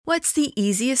What's the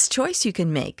easiest choice you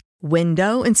can make?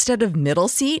 Window instead of middle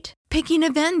seat? Picking a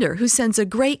vendor who sends a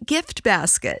great gift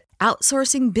basket?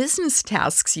 Outsourcing business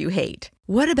tasks you hate?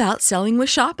 What about selling with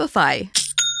Shopify?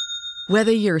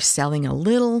 Whether you're selling a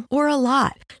little or a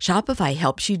lot, Shopify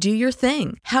helps you do your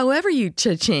thing, however you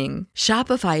cha-ching.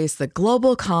 Shopify is the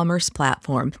global commerce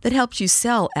platform that helps you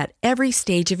sell at every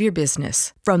stage of your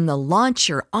business. From the launch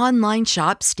your online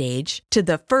shop stage to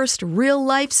the first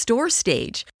real-life store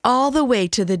stage, all the way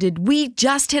to the did we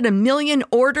just hit a million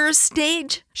orders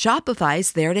stage.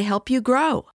 Shopify's there to help you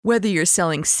grow. Whether you're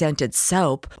selling scented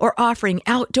soap or offering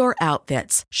outdoor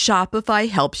outfits, Shopify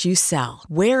helps you sell.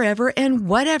 Wherever and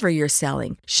whatever you're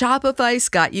selling, Shopify's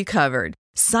got you covered.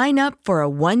 Sign up for a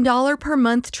 $1 per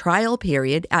month trial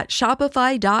period at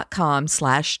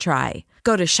shopify.com/try.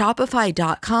 Go to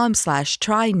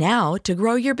shopify.com/try now to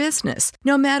grow your business,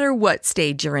 no matter what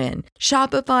stage you're in.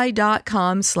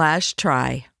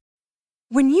 Shopify.com/try.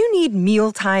 When you need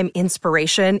mealtime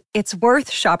inspiration, it's worth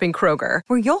shopping Kroger,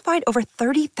 where you'll find over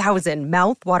 30,000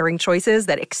 mouth-watering choices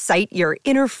that excite your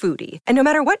inner foodie. And no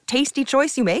matter what tasty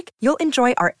choice you make, you'll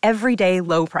enjoy our everyday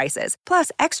low prices,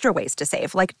 plus extra ways to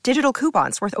save, like digital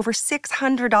coupons worth over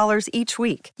 $600 each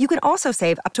week. You can also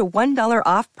save up to $1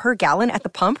 off per gallon at the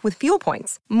pump with fuel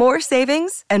points. More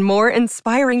savings and more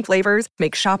inspiring flavors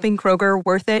make shopping Kroger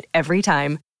worth it every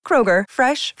time. Kroger,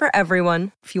 fresh for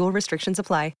everyone. Fuel restrictions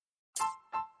apply.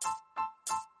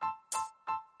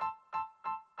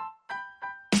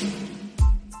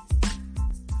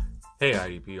 Hey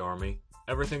IDP Army,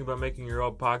 ever think about making your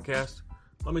own podcast?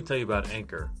 Let me tell you about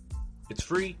Anchor. It's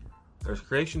free. There's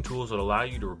creation tools that allow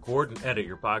you to record and edit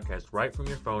your podcast right from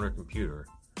your phone or computer.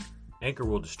 Anchor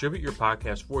will distribute your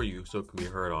podcast for you so it can be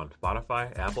heard on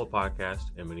Spotify, Apple Podcasts,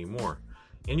 and many more.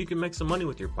 And you can make some money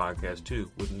with your podcast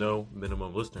too, with no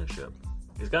minimum listenership.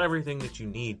 It's got everything that you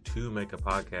need to make a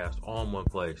podcast all in one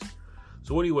place.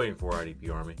 So what are you waiting for, IDP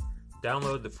Army?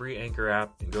 Download the free Anchor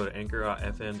app and go to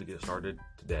anchor.fm to get started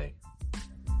today.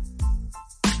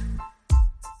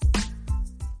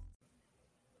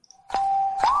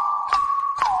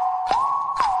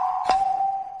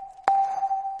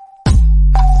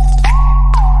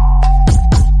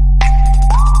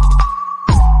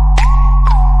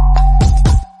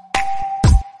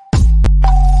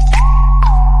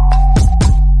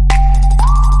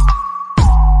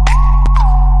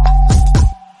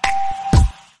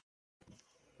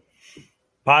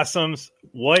 Possums,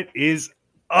 what is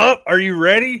up? Are you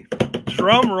ready?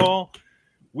 Drum roll.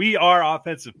 We are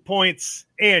Offensive Points,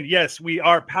 and yes, we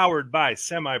are powered by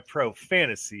Semi-Pro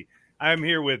Fantasy. I'm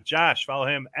here with Josh. Follow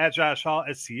him at Josh Hall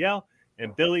STL,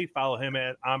 and Billy. Follow him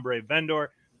at Hombre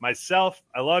Vendor. Myself,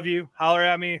 I love you. Holler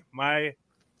at me. My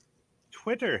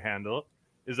Twitter handle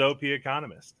is OP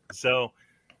Economist. So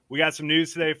we got some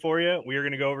news today for you. We are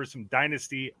going to go over some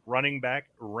Dynasty running back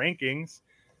rankings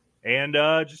and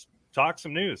just talk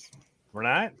some news. We're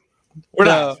not?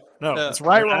 No, it's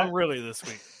right, wrong, really this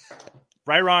week.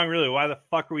 Right, wrong, really. Why the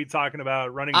fuck are we talking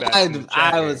about running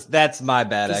backs? That's my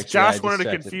bad, actually. Josh wanted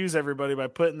to confuse everybody by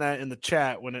putting that in the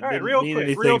chat when it didn't mean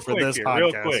anything for this podcast.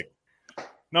 Real quick.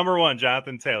 Number one,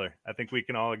 Jonathan Taylor. I think we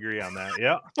can all agree on that.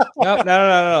 Yep.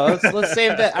 No. Let's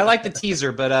save that. I like the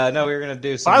teaser, but no, we were going to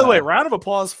do some. By the way, round of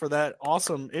applause for that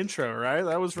awesome intro, right?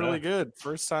 That was really good.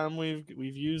 First time we've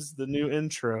used the new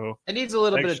intro. It needs a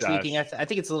little bit of tweaking. I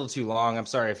think it's a little too long. I'm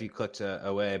sorry if you clicked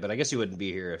away, but I guess you wouldn't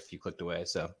be here if you clicked away.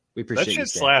 So we appreciate that shit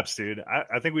slaps, dude.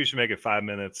 I think we should make it 5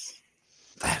 minutes.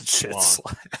 That shit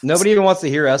slaps. Nobody even wants to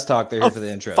hear us talk. They're here for the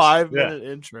intro. 5-minute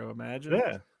intro, imagine.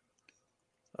 Yeah.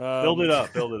 Build it up.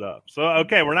 So,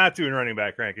 okay, we're not doing running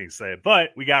back rankings today, but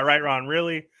we got right, wrong,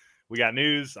 really. We got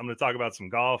news. I'm going to talk about some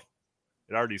golf.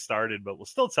 It already started, but we'll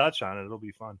still touch on it. It'll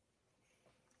be fun.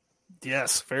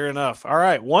 Yes, fair enough. All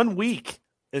right, 1 week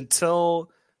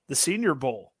until the Senior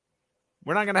Bowl.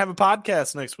 We're not going to have a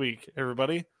podcast next week,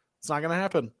 everybody. It's not going to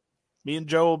happen. Me and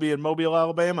Joe will be in Mobile,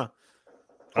 Alabama.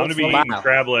 I'm going to be eating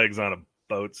crab legs on a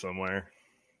boat somewhere.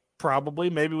 Probably,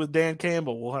 maybe with Dan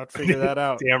Campbell. We'll have to figure that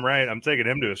out. Damn right. I'm taking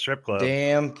him to a strip club.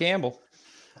 Damn Campbell.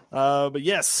 But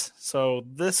yes, so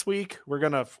this week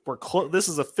this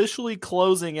is officially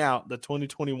closing out the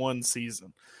 2021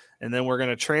 season. And then we're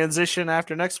going to transition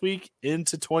after next week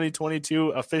into 2022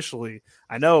 officially.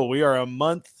 I know we are a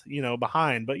month,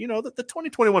 behind, but the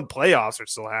 2021 playoffs are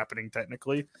still happening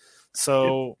technically.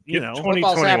 So,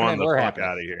 2021 the fuck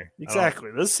out of here. Exactly.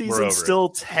 This season's still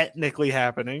technically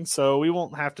happening, so we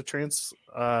won't have to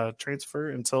transfer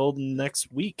until next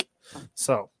week.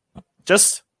 So,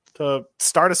 just to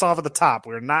start us off at the top,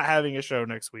 we're not having a show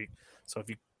next week. So, if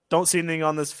you don't see anything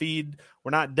on this feed,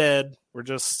 we're not dead. We're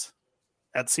just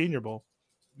at Senior Bowl.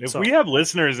 If we have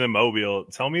listeners in Mobile,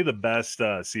 tell me the best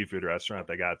seafood restaurant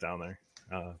they got down there,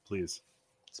 please.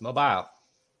 It's Mobile.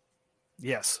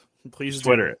 Yes, please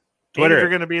Twitter do. it. Twitter. If you're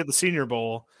going to be at the Senior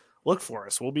Bowl, look for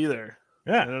us. We'll be there.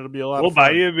 Yeah, and it'll be a lot. We'll of fun.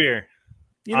 buy you a beer.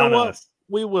 You know what?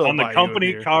 We will on the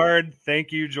company card.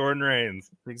 Thank you, Jordan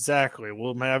Rains. Exactly.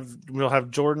 We'll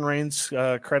have Jordan Rains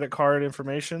credit card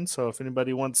information. So if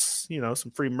anybody wants,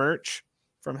 some free merch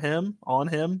from him on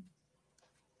him,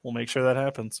 we'll make sure that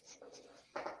happens.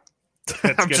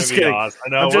 That's going to be awesome. I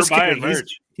know we're buying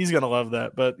merch. He's going to love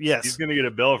that. But yes, he's going to get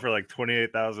a bill for like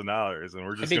 $28,000, and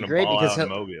we're just going to ball out in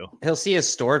Mobile. He'll see his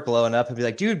store blowing up and be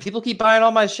like, "Dude, people keep buying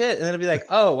all my shit," and then he'll be like,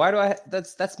 "Oh, why do I?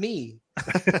 That's me."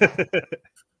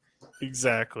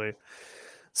 Exactly.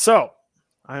 So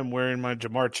I'm wearing my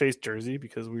Jamar Chase jersey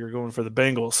because we are going for the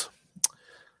Bengals.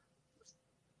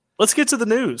 Let's get to the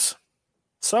news.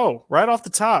 So right off the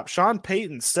top, Sean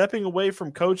Payton stepping away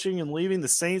from coaching and leaving the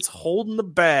Saints holding the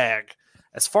bag.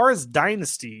 As far as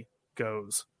dynasty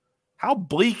goes, how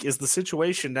bleak is the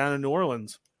situation down in New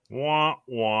Orleans? Wah,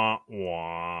 wah,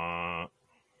 wah.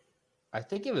 I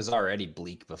think it was already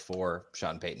bleak before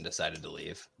Sean Payton decided to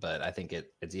leave, but I think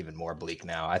it's even more bleak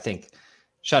now. I think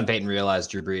Sean Payton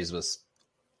realized Drew Brees was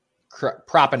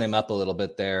propping him up a little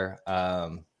bit there.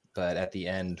 But at the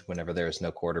end, whenever there was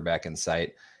no quarterback in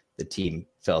sight, the team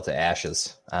fell to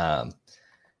ashes.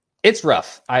 It's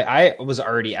rough. I was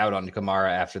already out on Kamara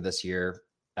after this year.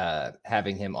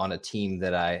 Having him on a team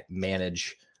that I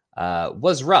manage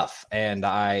was rough, and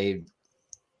I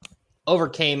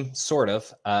overcame sort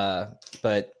of,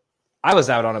 but I was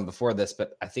out on him before this,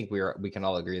 but I think we can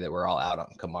all agree that we're all out on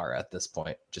Kamara at this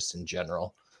point, just in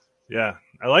general. Yeah.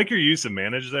 I like your use of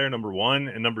manage there, number one.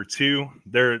 And number two,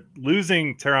 they're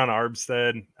losing Teron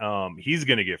Armstead. He's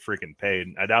going to get freaking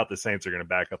paid. I doubt the Saints are going to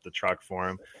back up the truck for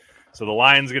him. So the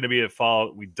line's going to be at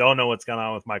fault. We don't know what's going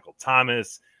on with Michael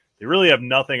Thomas. They really have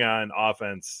nothing on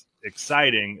offense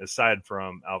exciting aside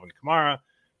from Alvin Kamara,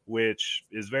 which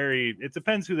is it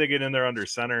depends who they get in there under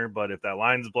center. But if that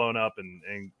line's blown up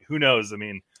and who knows, I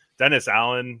mean, Dennis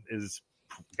Allen is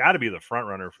got to be the front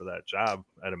runner for that job,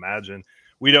 I'd imagine.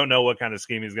 We don't know what kind of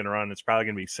scheme he's going to run. It's probably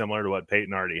going to be similar to what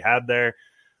Peyton already had there.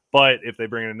 But if they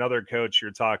bring in another coach,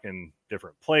 you're talking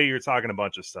different play. You're talking a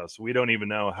bunch of stuff. So we don't even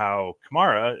know how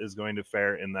Kamara is going to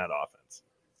fare in that offense.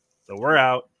 So we're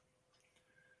out.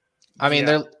 I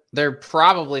mean, they're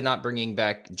probably not bringing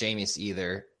back Jameis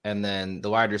either. And then the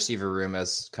wide receiver room,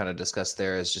 as kind of discussed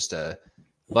there, is just a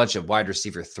bunch of wide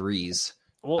receiver threes.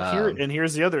 Well,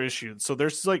 here's the other issue. So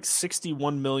there's like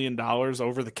 $61 million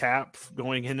over the cap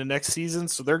going into next season.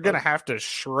 So they're going to have to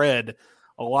shred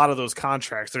a lot of those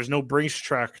contracts. There's no Brinks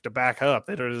truck to back up.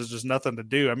 There's just nothing to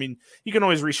do. I mean, you can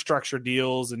always restructure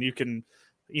deals and you can,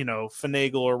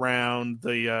 finagle around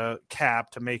the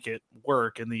cap to make it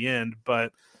work in the end.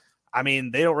 But I mean,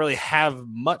 they don't really have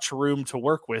much room to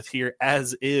work with here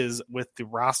as is with the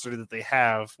roster that they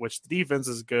have, which the defense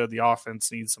is good. The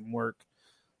offense needs some work.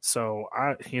 So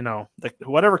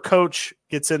whatever coach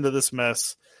gets into this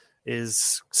mess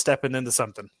is stepping into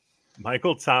something.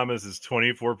 Michael Thomas is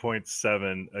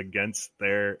 24.7 against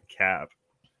their cap.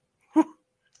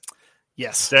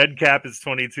 Yes. Dead cap is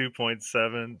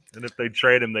 22.7. And if they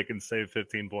trade him, they can save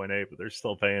 15.8, but they're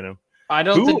still paying him. I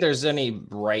don't think there's any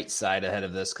bright side ahead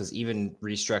of this because even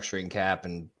restructuring cap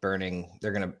and burning,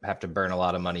 they're going to have to burn a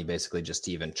lot of money basically just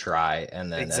to even try.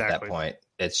 And then at that point,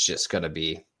 it's just going to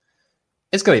be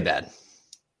bad.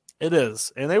 It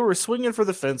is. And they were swinging for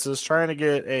the fences, trying to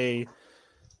get a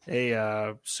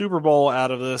Super Bowl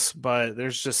out of this, but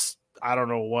there's just, I don't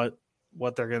know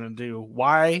what they're going to do.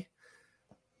 Why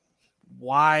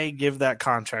give that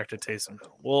contract to Taysom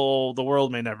Hill? Well, the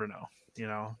world may never know.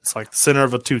 It's like the center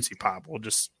of a Tootsie Pop.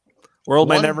 World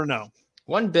may never know.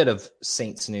 One bit of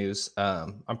Saints news. I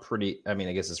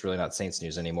guess it's really not Saints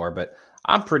news anymore, but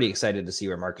I'm pretty excited to see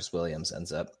where Marcus Williams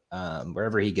ends up.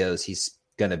 Wherever he goes, he's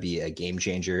going to be a game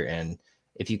changer. And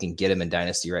if you can get him in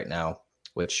Dynasty right now,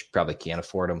 which probably can't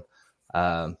afford him,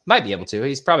 might be able to.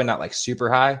 He's probably not like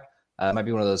super high. Might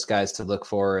be one of those guys to look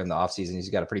for in the offseason. He's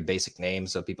got a pretty basic name,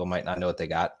 so people might not know what they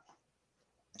got.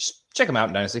 Just check him out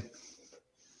in Dynasty.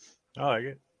 I like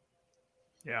it.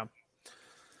 Yeah.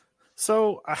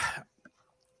 So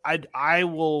I'd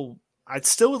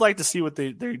still would like to see what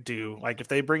they do. Like if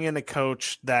they bring in a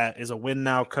coach that is a win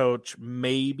now coach,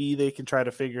 maybe they can try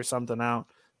to figure something out,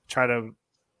 try to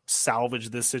salvage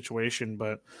this situation.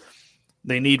 But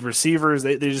they need receivers.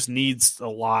 They just need a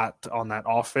lot on that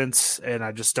offense. And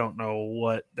I just don't know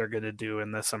what they're going to do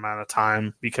in this amount of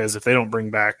time, because if they don't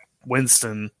bring back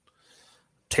Winston,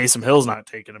 Taysom Hill's not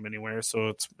taking him anywhere. So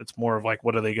it's more of like,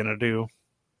 what are they going to do?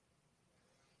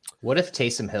 What if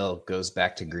Taysom Hill goes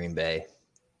back to Green Bay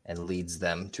and leads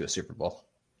them to a Super Bowl?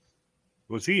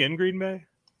 Was he in Green Bay?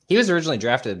 He was originally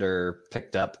drafted or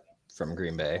picked up from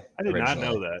Green Bay. I did not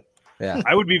know that. Yeah.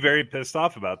 I would be very pissed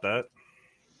off about that.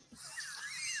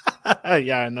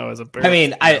 Yeah, I know. As a Bears, I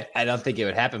mean, I don't think it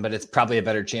would happen, but it's probably a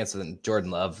better chance than Jordan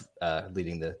Love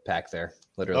leading the pack there.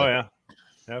 Literally. Oh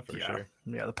yeah, for sure.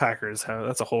 Yeah, the Packers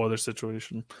that's a whole other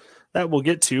situation that we'll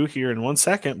get to here in 1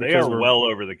 second. They are well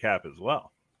over the cap as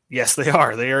well. Yes, they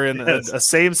are. They are in a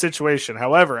same situation.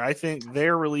 However, I think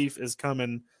their relief is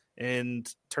coming in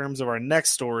terms of our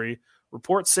next story.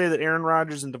 Reports say that Aaron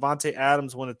Rodgers and Davante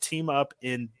Adams want to team up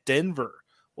in Denver.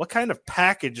 What kind of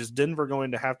package is Denver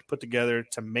going to have to put together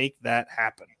to make that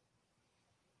happen?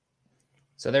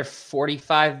 So they're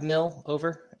 45 mil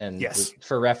over. And yes,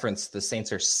 for reference, the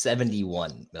Saints are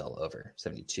 71 mil over,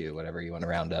 72, whatever you want to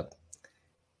round up.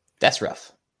 That's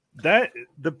rough.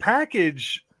 The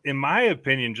package, in my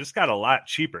opinion, just got a lot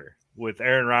cheaper with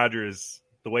Aaron Rodgers,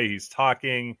 the way he's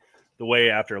talking, the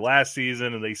way after last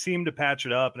season, and they seemed to patch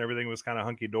it up and everything was kind of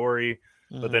hunky-dory.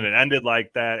 But then it ended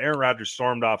like that. Aaron Rodgers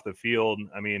stormed off the field.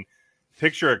 I mean,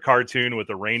 picture a cartoon with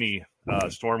a rainy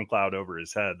storm cloud over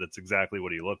his head. That's exactly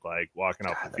what he looked like walking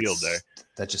off the field there.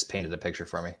 That just painted a picture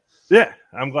for me. Yeah,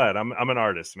 I'm glad. I'm an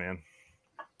artist, man.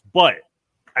 But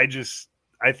I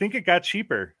think it got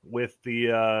cheaper with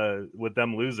with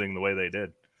them losing the way they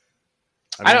did.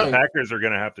 I mean, the Packers are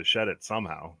going to have to shed it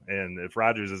somehow. And if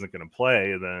Rodgers isn't going to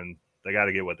play, then they got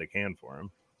to get what they can for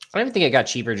him. I don't even think it got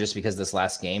cheaper just because of this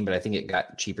last game, but I think it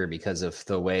got cheaper because of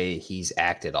the way he's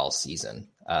acted all season,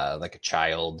 like a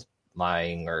child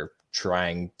lying or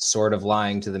sort of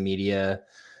lying to the media.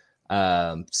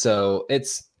 So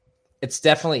he's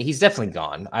definitely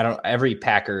gone. Every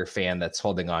Packer fan that's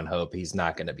holding on hope, he's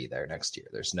not going to be there next year.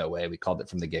 There's no way. We called it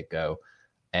from the get-go.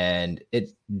 And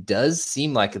it does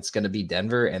seem like it's going to be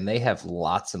Denver, and they have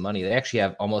lots of money. They actually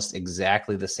have almost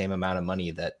exactly the same amount of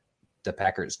money that the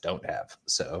Packers don't have.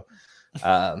 So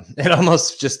it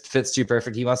almost just fits too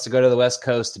perfect. He wants to go to the West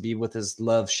Coast to be with his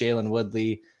love, Shailene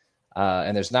Woodley.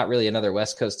 And there's not really another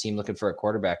West Coast team looking for a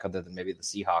quarterback other than maybe the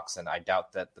Seahawks. And I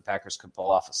doubt that the Packers could pull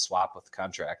off a swap with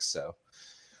contracts. So,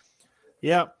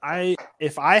 yeah,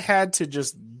 if I had to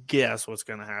just guess what's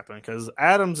going to happen, because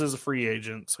Adams is a free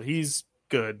agent, so he's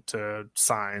good to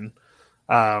sign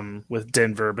with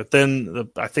Denver. But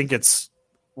then I think it's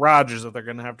Rodgers that they're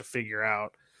going to have to figure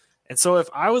out. And so if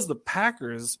I was the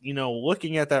Packers,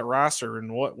 looking at that roster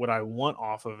and what would I want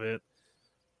off of it,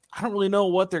 I don't really know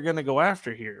what they're going to go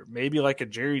after here. Maybe like a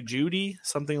Jerry Jeudy,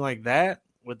 something like that.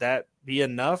 Would that be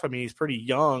enough? I mean, he's pretty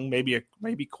young.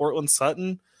 Maybe Cortland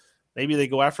Sutton. Maybe they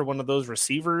go after one of those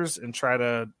receivers and try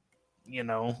to,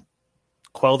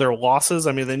 quell their losses.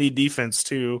 I mean, they need defense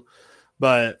too.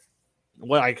 But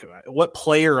what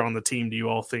player on the team do you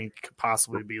all think could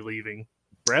possibly be leaving?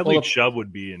 Bradley Chubb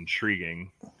would be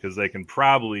intriguing because they can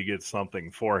probably get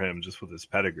something for him just with his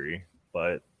pedigree,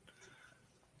 but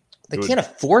they can't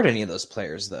afford any of those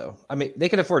players, though. I mean, they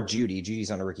can afford Jeudy. Judy's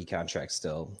on a rookie contract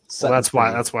still. Well, that's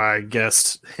why I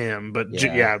guessed him. But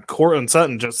Cortland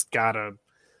Sutton just got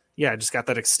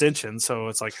that extension. So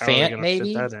it's like, how are they going to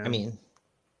fit that in? I mean,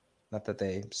 not that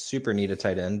they super need a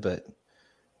tight end, but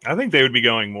I think they would be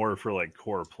going more for like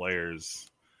core players,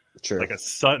 sure, like a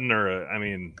Sutton or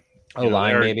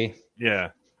line maybe.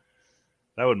 Yeah,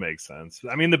 that would make sense.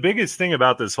 I mean, the biggest thing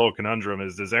about this whole conundrum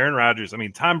is, does Aaron Rodgers? I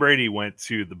mean, Tom Brady went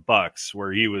to the Bucs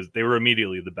where they were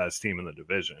immediately the best team in the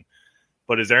division.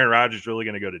 But is Aaron Rodgers really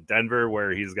going to go to Denver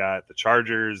where he's got the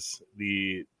Chargers,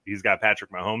 he's got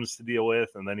Patrick Mahomes to deal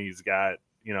with, and then he's got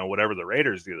whatever the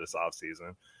Raiders do this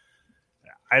offseason?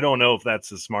 I don't know if that's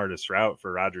the smartest route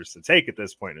for Rodgers to take at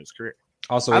this point in his career.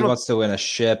 Also, he wants to win a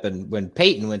ship, and when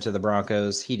Peyton went to the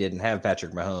Broncos, he didn't have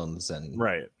Patrick Mahomes and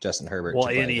Justin Herbert. Well,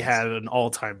 and he had an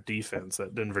all-time defense.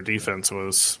 That Denver defense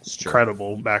was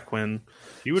incredible back when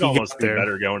he would almost be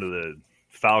better going to the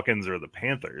Falcons or the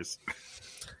Panthers.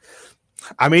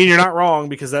 I mean, you're not wrong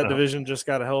because that division just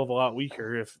got a hell of a lot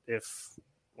weaker.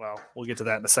 Well, we'll get to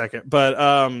that in a second.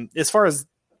 But as far as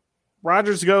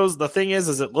Rodgers goes, the thing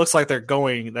is it looks like they're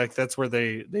going, like that's where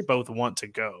they both want to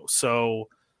go. So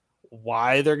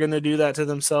why they're going to do that to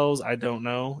themselves, I don't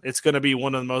know. It's going to be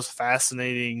one of the most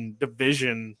fascinating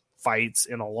division fights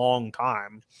in a long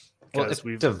time. Well, if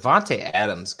Davante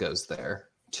Adams goes there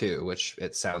too, which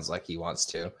it sounds like he wants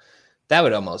to, that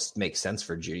would almost make sense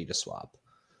for Jeudy to swap.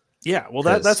 Yeah, well,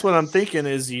 that's what I'm thinking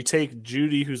is you take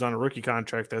Jeudy, who's on a rookie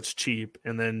contract that's cheap,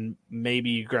 and then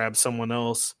maybe you grab someone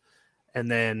else and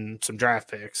then some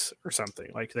draft picks or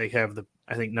something. Like they have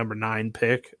I think number 9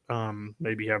 pick.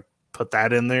 Maybe put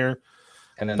that in there.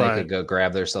 And then they could go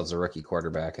grab themselves a rookie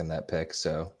quarterback in that pick.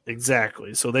 So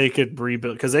exactly. So they could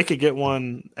rebuild because they could get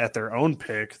one at their own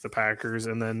pick, the Packers,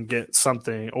 and then get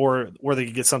something, or they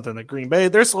could get something at Green Bay.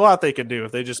 There's a lot they could do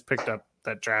if they just picked up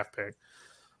that draft pick.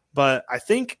 But I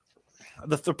think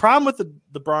the problem with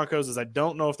the Broncos is I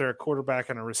don't know if they're a quarterback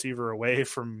and a receiver away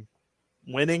from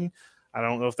winning. I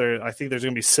don't know if I think there's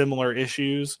going to be similar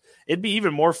issues. It'd be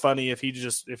even more funny if he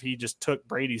just took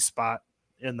Brady's spot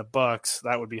in the Bucks.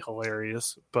 That would be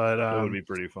hilarious. But that would be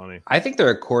pretty funny. I think they're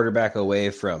a quarterback away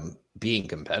from being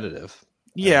competitive.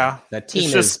 Yeah, that team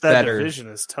it's just is that better. Division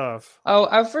is tough.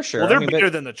 Oh, for sure. Well, they're better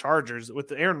than the Chargers. With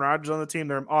the Aaron Rodgers on the team,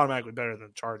 they're automatically better than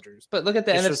the Chargers. But look at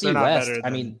the It's just NFC they're not West. better I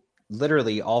than- mean,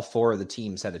 literally all four of the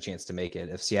teams had a chance to make it.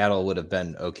 If Seattle would have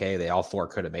been okay, they all four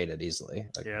could have made it easily.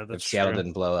 Like, Yeah, that's if Seattle true.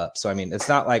 didn't blow up. So I mean, it's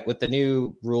not like with the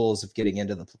new rules of getting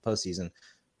into the postseason,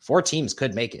 4 teams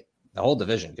could make it. The whole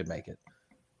division could make it,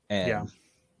 and Yeah.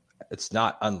 it's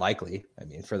not unlikely. I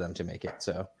mean, for them to make it.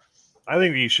 So I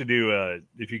think you should do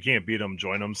if you can't beat them,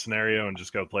 join them scenario and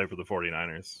just go play for the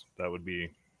 49ers. That would be.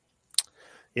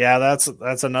 Yeah,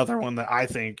 that's another one that I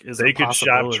think is. They a could shop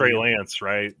possibility. Trey Lance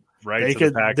right They to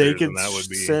could the Packers, they could and that would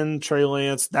be. send Trey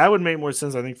Lance. That would make more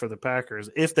sense, I think, for the Packers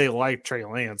if they like Trey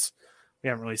Lance. We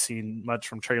haven't really seen much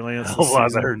from Trey Lance A this lot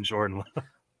season. better than Jordan.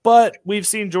 But we've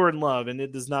seen Jordan Love, and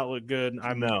it does not look good.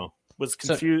 I No. was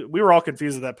confused. We were all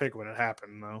confused with that pick when it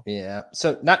happened, though. yeah.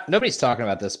 So nobody's talking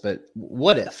about this, but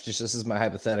what if? Just this is my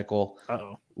hypothetical.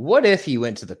 Uh-oh. What if he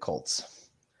went to the Colts?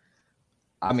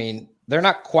 I mean, they're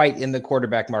not quite in the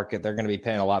quarterback market. They're going to be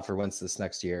paying a lot for Wentz this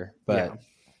next year. But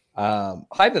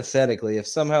hypothetically, if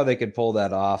somehow they could pull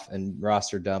that off and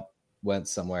roster dump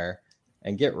Wentz somewhere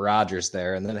and get Rodgers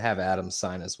there and then have Adams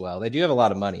sign as well. They do have a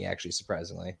lot of money, actually,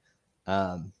 surprisingly.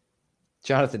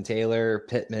 Jonathan Taylor,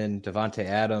 Pittman, Devontae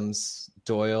Adams,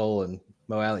 Doyle, and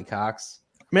Mo Alley Cox.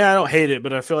 I mean, I don't hate it,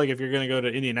 but I feel like if you're going to go to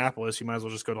Indianapolis, you might as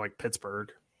well just go to like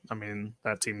Pittsburgh. I mean,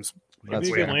 that team's Maybe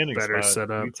a way good landing better spot.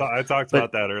 set up. I talked But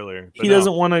about that earlier. But He no.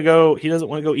 doesn't want to go. He doesn't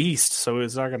want to go east, so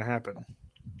it's not going to happen.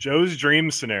 Joe's dream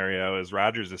scenario is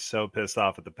Rodgers is so pissed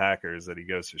off at the Packers that he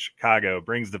goes to Chicago,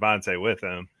 brings Devontae with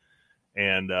him,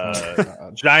 and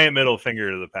giant middle finger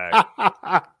to the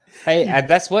pack. Hey,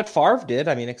 that's what Favre did.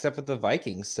 I mean, except with the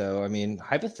Vikings. So, I mean,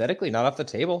 hypothetically, not off the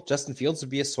table. Justin Fields would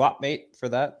be a swap mate for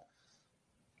that.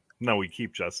 No, we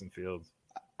keep Justin Fields.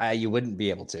 You wouldn't be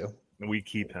able to. We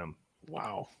keep him.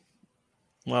 Wow.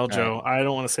 Well, Joe, I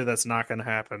don't want to say that's not going to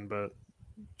happen, but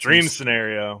Dream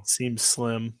scenario. seems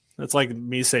slim. It's like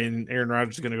me saying Aaron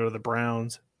Rodgers is going to go to the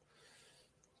Browns.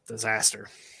 Disaster.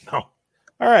 No,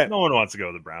 All right. no one wants to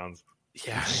go to the Browns.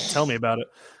 Yeah, tell me about it.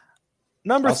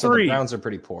 Number Also, 3, the Browns are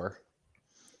pretty poor.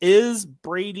 is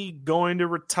Brady going to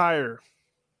retire?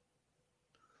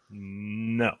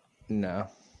 No. No.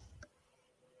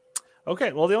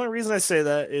 Okay, well, the only reason I say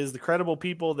that is the credible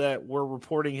people that were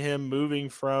reporting him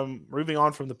moving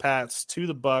on from the Pats to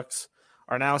the Bucks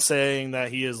are now saying that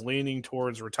he is leaning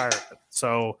towards retirement.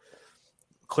 So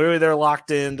clearly they're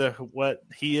locked into what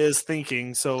he is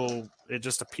thinking. So it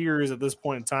just appears at this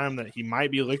point in time that he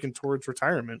might be looking towards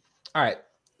retirement. All right.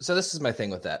 So this is my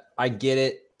thing with that. I get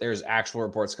it. There's actual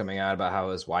reports coming out about how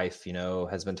his wife,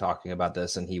 has been talking about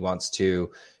this and he wants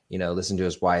to, listen to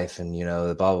his wife and,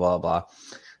 blah, blah, blah.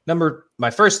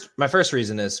 My first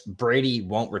reason is Brady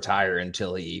won't retire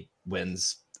until he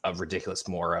wins a ridiculous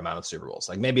more amount of Super Bowls.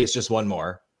 Like maybe it's just one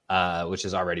more, which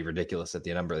is already ridiculous at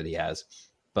the number that he has.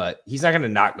 But he's not going to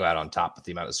not go out on top with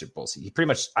the amount of Super Bowls. He pretty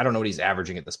much, I don't know what he's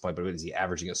averaging at this point, but what is he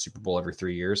averaging a Super Bowl every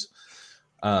 3 years?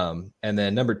 And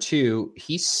then number 2,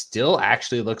 he still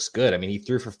actually looks good. I mean, he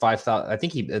threw for 5,000. I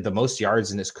think he had the most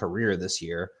yards in his career this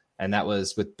year. And that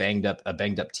was with a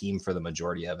banged up team for the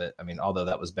majority of it. I mean, although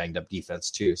that was banged up defense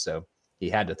too. So he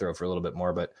had to throw for a little bit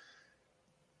more, but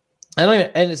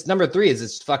and it's number 3 is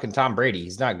it's fucking Tom Brady.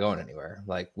 He's not going anywhere.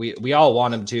 Like we all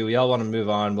want him to, we all want to move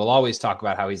on. We'll always talk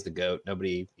about how he's the GOAT.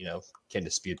 Nobody, can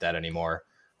dispute that anymore.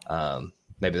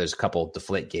 Maybe there's a couple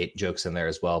Deflategate jokes in there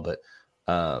as well, but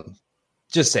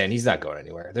just saying he's not going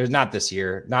anywhere. There's not this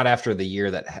year, not after the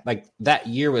year that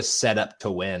year was set up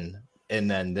to win. And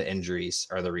then the injuries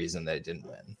are the reason that it didn't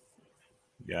win.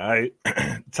 Yeah,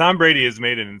 Tom Brady has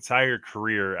made an entire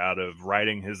career out of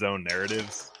writing his own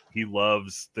narratives. He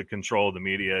loves the control of the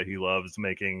media. He loves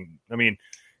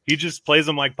he just plays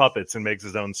them like puppets and makes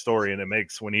his own story. And it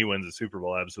makes, when he wins a Super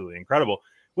Bowl, absolutely incredible,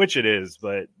 which it is.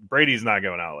 But Brady's not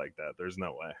going out like that. There's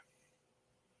no way.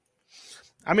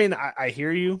 I mean, I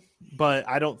hear you, but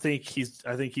I think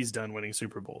he's done winning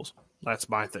Super Bowls. That's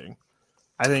my thing.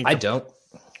 I don't.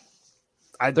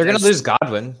 They're going to lose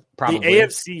Godwin, probably. The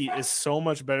AFC is so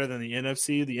much better than the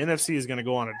NFC. The NFC is going to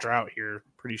go on a drought here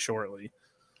pretty shortly.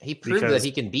 He proved that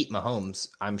he can beat Mahomes.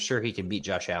 I'm sure he can beat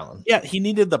Josh Allen. Yeah, he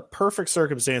needed the perfect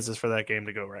circumstances for that game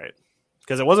to go right.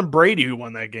 Because it wasn't Brady who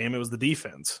won that game; it was the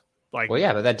defense. Like, well,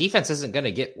 yeah, but that defense isn't going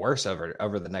to get worse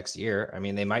over the next year. I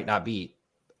mean, they might not be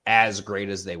as great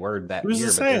as they were that who's year.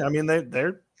 to say? I mean,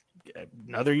 they're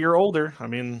another year older. I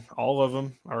mean, all of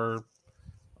them are.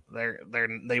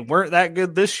 They weren't that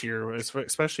good this year,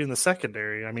 especially in the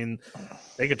secondary. I mean,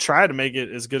 they could try to make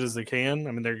it as good as they can.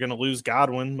 I mean, they're going to lose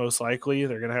Godwin most likely.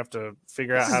 They're going to have to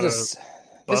figure out how to.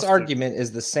 This argument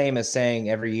is the same as saying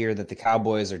every year that the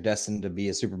Cowboys are destined to be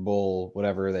a Super Bowl,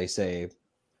 whatever they say,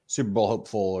 Super Bowl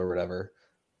hopeful or whatever.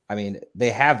 I mean, they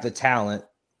have the talent.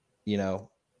 You know,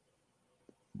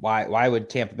 why would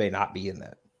Tampa Bay not be in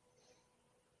that?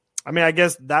 I mean, I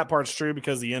guess that part's true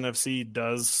because the NFC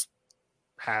does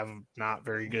have not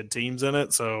very good teams in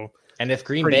it. So, and if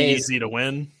Green Bay is easy to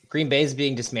win, Green Bay is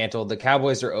being dismantled. The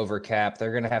Cowboys are overcapped.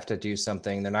 They're going to have to do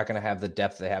something. They're not going to have the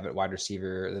depth they have at wide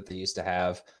receiver that they used to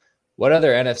have. What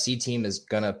other NFC team is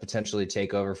going to potentially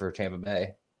take over for Tampa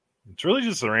Bay? It's really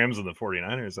just the Rams and the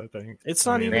 49ers, I think. It's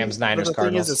not even Rams, Niners, the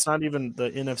Cardinals. Thing is, it's not even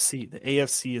the NFC. The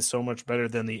AFC is so much better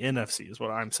than the NFC is what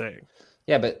I'm saying.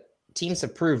 Yeah, but teams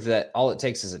have proved that all it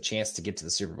takes is a chance to get to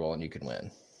the Super Bowl and you can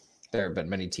win. There have been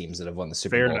many teams that have won the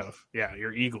Super Bowl. Fair enough. Yeah,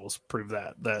 your Eagles prove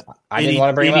that. I didn't want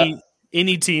to bring it up.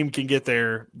 Any team can get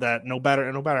there. That no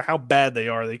matter how bad they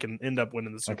are, they can end up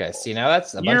winning the Super Bowl. Okay, see now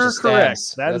that's a bunch You're of correct.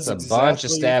 stabs. That's a bunch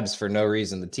of stabs for no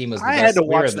reason. The team was. The I best. had to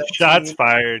watch that. Shots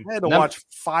fired. I had to watch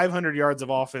 500 yards of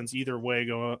offense either way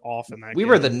going off in that. We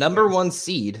were the number one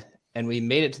seed, and we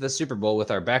made it to the Super Bowl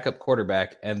with our backup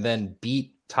quarterback, and then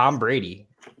beat Tom Brady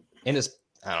in his.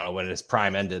 I don't know when his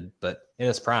prime ended, but in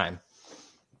his prime.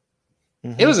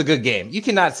 Mm-hmm. It was a good game. You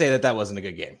cannot say that wasn't a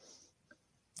good game.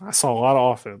 I saw a lot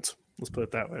of offense. Let's put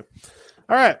it that way.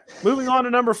 All right, moving on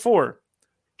to number 4.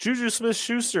 Juju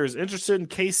Smith-Schuster is interested in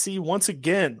KC once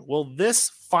again. Will this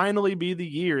finally be the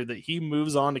year that he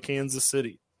moves on to Kansas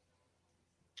City?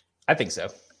 I think so.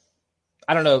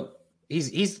 I don't know.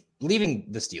 He's leaving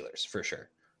the Steelers for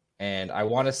sure. And I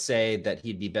want to say that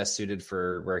he'd be best suited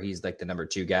for where he's like the number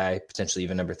 2 guy, potentially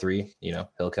even number 3,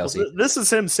 Hill Kelsey. Well, this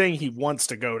is him saying he wants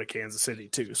to go to Kansas City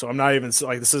too. So I'm not even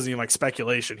like, this isn't even like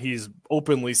speculation. He's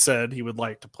openly said he would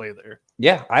like to play there.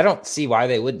 Yeah. I don't see why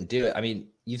they wouldn't do it. I mean,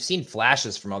 you've seen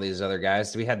flashes from all these other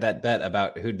guys. We had that bet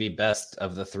about who'd be best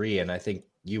of the 3. And I think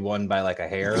you won by like a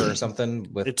hair or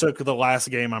something. It took the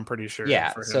last game, I'm pretty sure.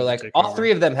 Yeah. So like all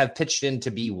 3 of them have pitched in to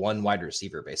be one wide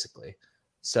receiver, basically.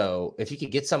 So if you could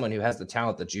get someone who has the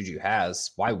talent that Juju has,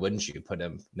 why wouldn't you put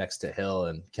him next to Hill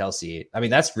and Kelsey? I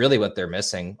mean, that's really what they're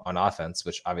missing on offense,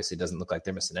 which obviously doesn't look like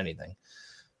they're missing anything.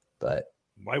 But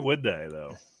why would they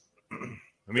though?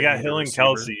 We got Hill and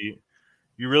Kelsey.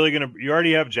 You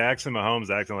already have Jackson Mahomes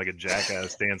acting like a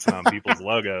jackass dancing on people's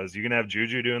logos. You can have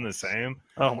Juju doing the same.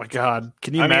 Oh my God.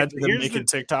 Can you imagine them making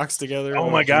TikToks together?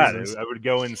 Oh my God. I would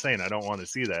go insane. I don't want to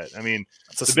see that. I mean,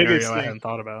 it's a scenario I hadn't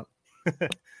thought about.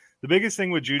 The biggest thing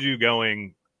with Juju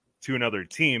going to another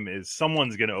team is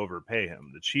someone's going to overpay him.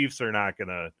 The Chiefs are not going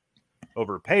to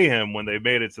overpay him when they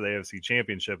made it to the AFC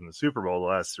Championship and the Super Bowl the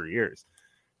last 3 years.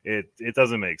 It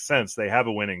doesn't make sense. They have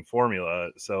a winning formula,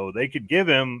 so they could give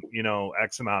him,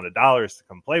 X amount of dollars to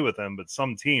come play with him, but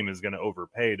some team is going to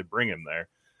overpay to bring him there.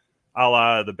 A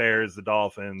la the Bears, the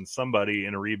Dolphins, somebody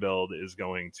in a rebuild is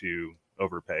going to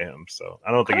overpay him. So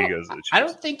I don't think he goes to the Chiefs. I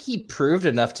don't think he proved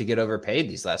enough to get overpaid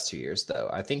these last 2 years, though.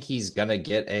 I think he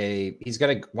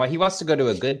wants to go to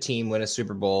a good team, win a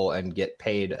Super Bowl, and get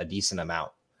paid a decent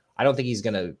amount. I don't think he's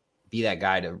going to be that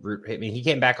guy to root. I mean, he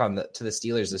came back to the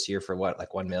Steelers this year for what,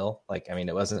 like $1 million? Like, I mean,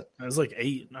 it was like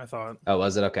 8, I thought. Oh,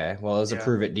 was it? Okay. Well, it was a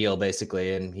prove it deal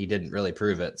basically, and he didn't really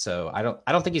prove it. So I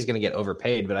don't think he's going to get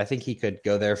overpaid, but I think he could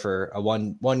go there for a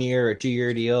one year or 2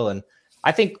 year deal. And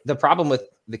I think the problem with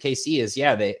the KC is,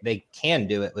 they can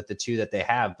do it with the 2 that they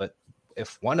have, but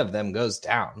if one of them goes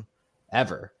down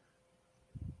ever,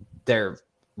 they're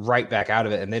right back out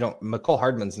of it. And McCole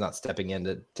Hardman's not stepping in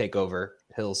to take over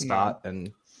Hill's spot.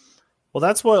 And well,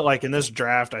 that's what, like, in this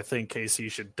draft, I think KC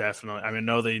should definitely, I mean,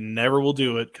 no, they never will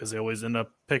do it because they always end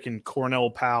up picking Cornell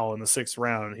Powell in the 6th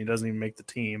round and he doesn't even make the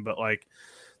team. But like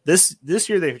this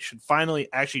year, they should finally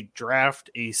actually draft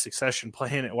a succession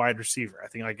plan at wide receiver. I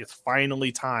think like it's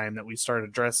finally time that we start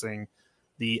addressing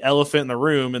the elephant in the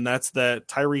room, and that's that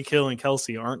Tyreek Hill and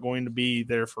Kelsey aren't going to be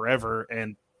there forever,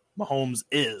 and Mahomes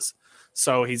is.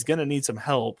 So he's going to need some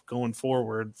help going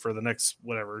forward for the next,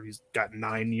 whatever. He's got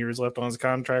 9 years left on his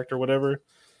contract or whatever.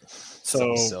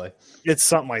 So it's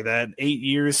something like that. 8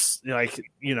 years,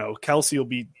 Kelsey will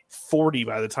be 40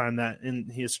 by the time that in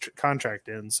his contract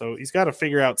ends. So he's got to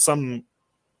figure out something.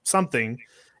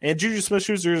 And Juju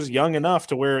Smith-Schuster is young enough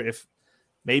to where if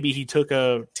maybe he took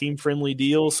a team-friendly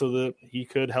deal so that he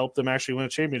could help them actually win a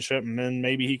championship, and then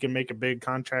maybe he can make a big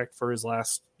contract for his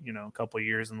last, couple of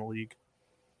years in the league.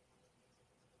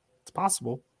 It's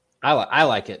possible. I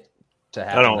like it to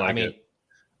happen. I don't like it.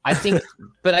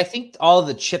 I think all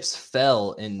the chips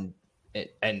fell in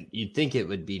it, and you'd think it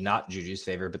would be not Juju's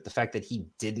favor, but the fact that he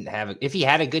didn't have if he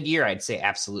had a good year, I'd say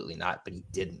absolutely not, but he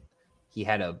didn't. He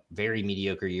had a very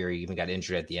mediocre year. He even got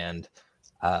injured at the end.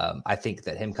 I think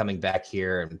that him coming back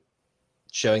here and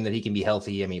showing that he can be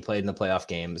healthy. I mean, he played in the playoff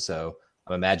game, so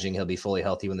I'm imagining he'll be fully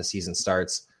healthy when the season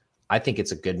starts. I think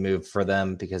it's a good move for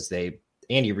them because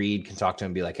Andy Reid can talk to him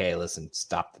and be like, hey, listen,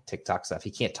 stop the TikTok stuff.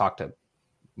 He can't talk to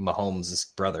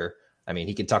Mahomes' brother. I mean,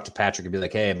 he can talk to Patrick and be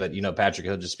like, hey, but Patrick,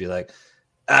 he'll just be like,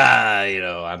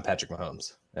 I'm Patrick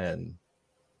Mahomes. And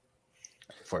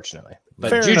fortunately, but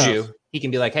Fair Juju, enough. he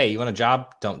can be like, hey, you want a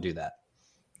job? Don't do that.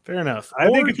 Fair enough. I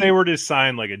think if they were to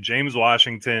sign like a James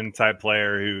Washington type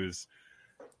player who's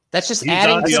that's just he's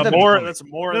adding on to the the more- That's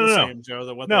more No, of the no, no. same, Joe,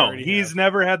 than what no, they he's have.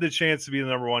 never had the chance to be the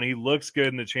number one. He looks good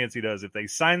in the chance he does. If they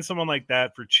sign someone like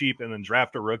that for cheap and then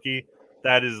draft a rookie,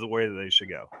 that is the way that they should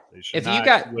go. They should If you not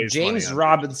got waste James money on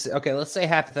Robinson, okay, let's say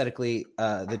hypothetically,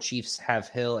 the Chiefs have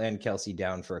Hill and Kelsey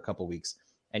down for a couple weeks,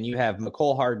 and you have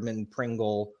McCole Hardman,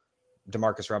 Pringle,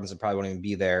 Demarcus Robinson probably won't even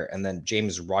be there, and then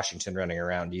James Washington running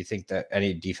around. Do you think that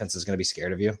any defense is going to be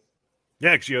scared of you?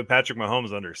 Yeah, because you have Patrick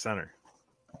Mahomes under center.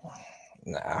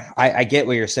 Nah, I get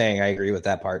what you're saying. I agree with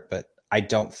that part, but I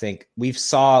don't think we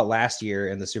saw last year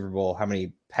in the Super Bowl how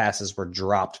many passes were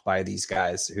dropped by these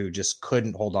guys who just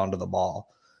couldn't hold on to the ball.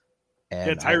 And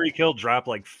Yeah, Tyreek Hill dropped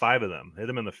like 5 of them, hit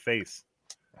him in the face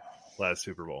last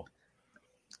Super Bowl.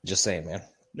 Just saying, man.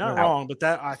 Not wrong, but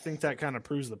I think that kind of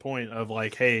proves the point of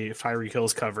like, hey, if Tyreek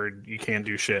Hill's covered, you can't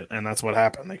do shit, and that's what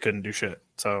happened. They couldn't do shit.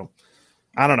 So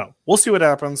I don't know. We'll see what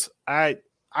happens.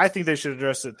 I think they should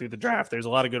address it through the draft. There's a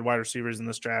lot of good wide receivers in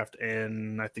this draft,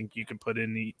 and I think you can put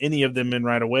any of them in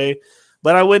right away.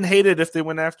 But I wouldn't hate it if they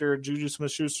went after Juju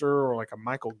Smith-Schuster or like a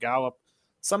Michael Gallup.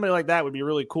 Somebody like that would be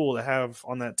really cool to have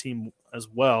on that team as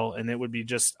well. And it would be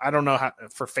just, I don't know how,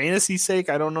 for fantasy's sake,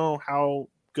 I don't know how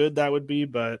good that would be,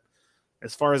 but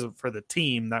as far as for the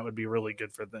team, that would be really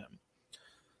good for them.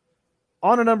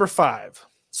 On to number 5.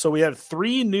 So we have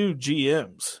 3 new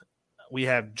GMs. We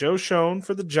have Joe Schoen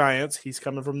for the Giants. He's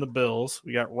coming from the Bills.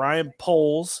 We got Ryan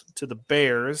Poles to the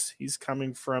Bears. He's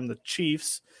coming from the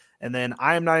Chiefs. And then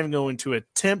I am not even going to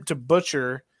attempt to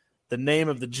butcher the name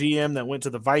of the GM that went to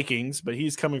the Vikings, but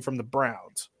he's coming from the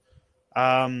Browns.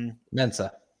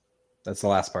 Mensa. That's the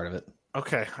last part of it.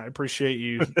 Okay, I appreciate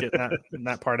you getting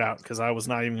that part out because I was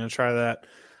not even going to try that.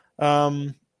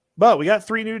 But we got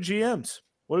 3 new GMs.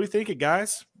 What do we think,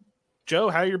 guys? Joe,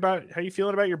 how you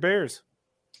feeling about your Bears?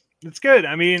 It's good.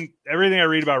 I mean, everything I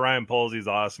read about Ryan Poles, he's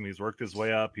awesome. He's worked his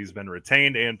way up. He's been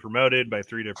retained and promoted by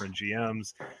 3 different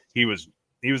GMs. He was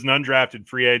an undrafted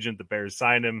free agent. The Bears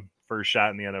signed him, first shot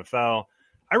in the NFL.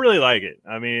 I really like it.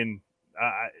 I mean,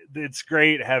 it's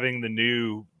great having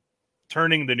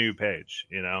turning the new page.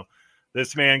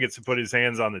 This man gets to put his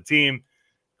hands on the team,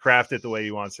 craft it the way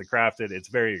he wants to craft it. It's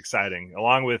very exciting.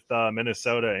 Along with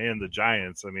Minnesota and the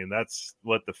Giants, I mean, that's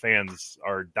what the fans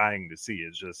are dying to see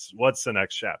is just what's the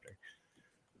next chapter.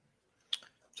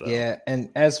 So. Yeah, and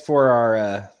as for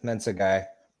our Mensa guy,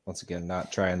 once again,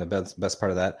 not trying the best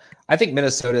part of that, I think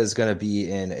Minnesota is going to be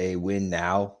in a win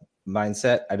now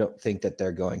mindset. I don't think that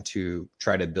they're going to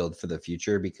try to build for the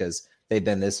future because they've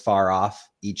been this far off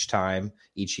each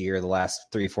year, the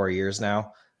last 3-4 years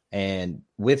now. And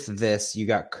with this, you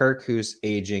got Kirk, who's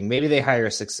aging. Maybe they hire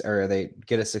they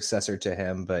get a successor to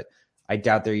him, but I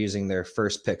doubt they're using their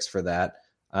first picks for that.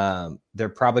 They're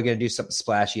probably going to do something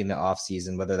splashy in the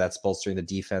offseason, whether that's bolstering the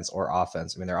defense or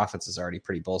offense. I mean, their offense is already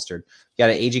pretty bolstered. You got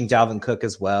an aging Dalvin Cook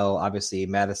as well. Obviously,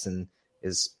 Madison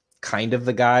is kind of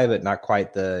the guy, but not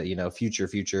quite the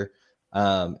future.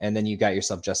 And then you got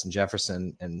yourself Justin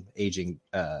Jefferson and aging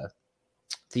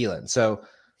Thielen. So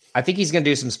I think he's going to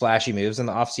do some splashy moves in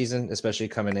the offseason, especially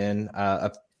coming in.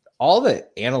 All the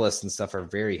analysts and stuff are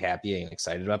very happy and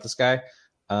excited about this guy.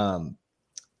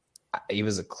 He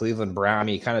was a Cleveland Brown.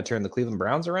 He kind of turned the Cleveland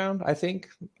Browns around, I think,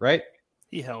 right?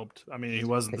 He helped. I mean, he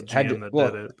wasn't the GM that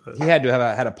did it. But. He had to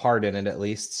have had a part in it at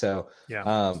least. So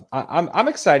yeah, I'm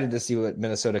excited to see what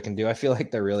Minnesota can do. I feel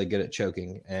like they're really good at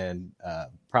choking, and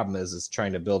problem is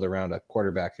trying to build around a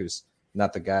quarterback who's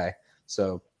not the guy.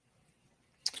 So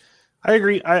I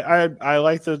agree. I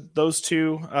like those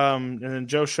 2. And then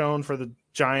Joe Schoen for the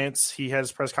Giants. He had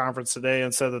his press conference today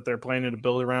and said that they're planning to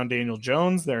build around Daniel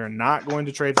Jones. They're not going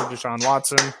to trade for Deshaun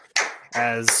Watson,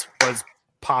 as was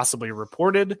possibly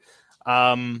reported.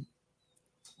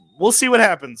 we'll see what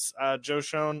happens. Joe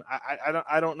Schoen,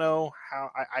 I don't know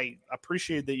how. I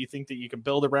appreciate that you think that you can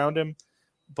build around him,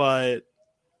 but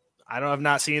I've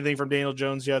not seen anything from Daniel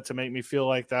Jones yet to make me feel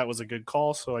like that was a good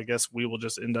call. So I guess we will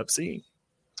just end up seeing.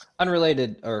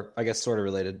 Unrelated, or I guess sort of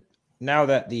related. Now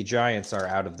that the Giants are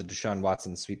out of the Deshaun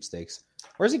Watson sweepstakes,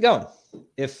 where's he going?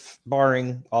 If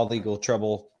barring all legal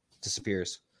trouble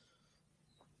disappears,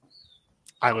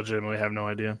 I legitimately have no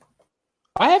idea.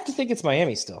 I have to think it's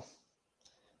Miami still.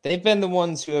 They've been the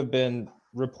ones who have been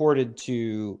reported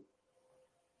to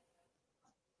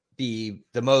be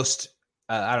the most.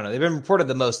 I don't know. They've been reported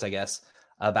the most, I guess,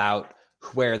 about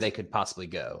where they could possibly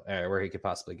go, or where he could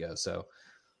possibly go. So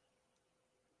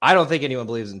I don't think anyone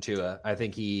believes in Tua. I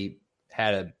think he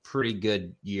had a pretty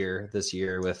good year this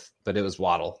year but it was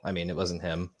Waddle. I mean, it wasn't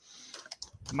him.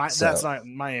 That's not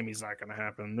Miami's not going to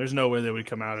happen. There's no way they would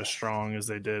come out as strong as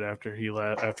they did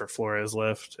after Flores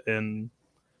left and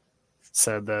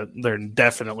said that they're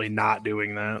definitely not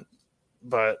doing that.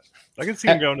 But I can see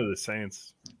him going to the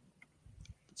Saints.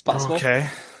 It's possible. Okay.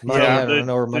 I don't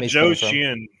know where the money's Joe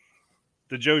coming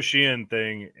Sheehan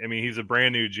thing. I mean, he's a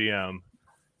brand new GM.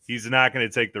 He's not going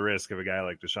to take the risk of a guy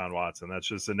like Deshaun Watson. That's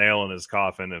just a nail in his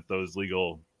coffin if those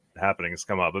legal happenings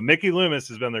come up. But Mickey Loomis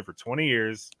has been there for 20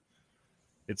 years.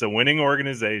 It's a winning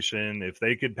organization. If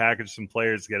they could package some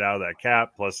players to get out of that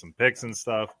cap, plus some picks and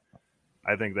stuff,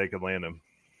 I think they could land him.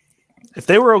 If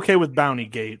they were okay with Bounty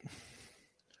Gate.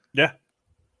 Yeah.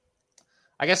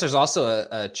 I guess there's also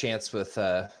a chance with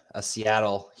a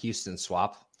Seattle-Houston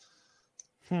swap.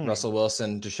 Russell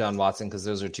Wilson, Deshaun Watson, because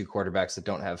those are two quarterbacks that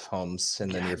don't have homes in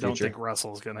the near future. I don't think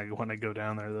Russell's going to want to go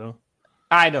down there, though.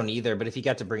 I don't either, but if he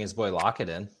got to bring his boy Lockett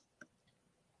in.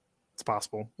 It's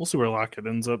possible. We'll see where Lockett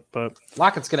ends up, but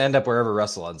Lockett's going to end up wherever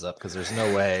Russell ends up because there's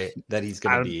no way that he's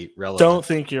going to be relevant. Don't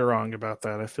think you're wrong about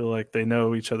that. I feel like they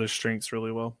know each other's strengths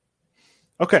really well.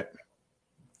 Okay.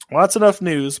 Well, that's enough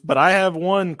news, but I have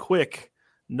one quick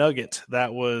nugget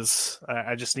that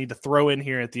I just need to throw in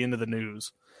here at the end of the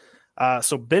news.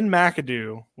 So Ben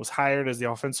McAdoo was hired as the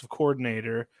offensive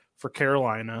coordinator for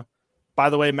Carolina. By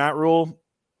the way, Matt Rule,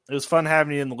 it was fun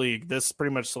having you in the league. This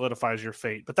pretty much solidifies your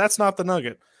fate, but that's not the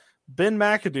nugget. Ben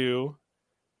McAdoo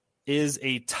is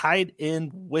a tight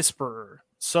end whisperer.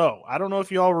 So I don't know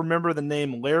if you all remember the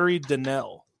name Larry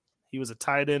Donnell. He was a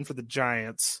tight end for the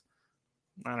Giants.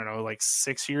 I don't know, like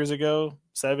 7 years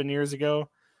ago,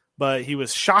 but he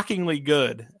was shockingly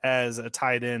good as a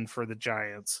tight end for the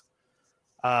Giants.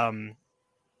 Ben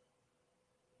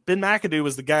McAdoo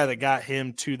was the guy that got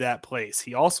him to that place.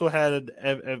 He also had,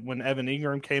 when Evan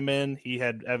Ingram came in, he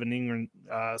had Evan Ingram,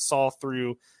 saw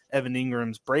through Evan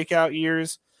Ingram's breakout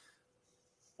years.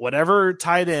 Whatever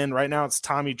tight end, right now it's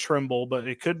Tommy Tremble, but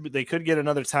they could get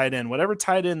another tight end. Whatever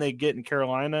tight end they get in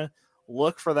Carolina,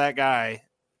 look for that guy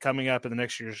coming up in the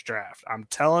next year's draft. I'm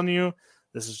telling you,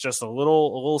 this is just a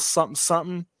little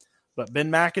something. But Ben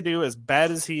McAdoo, as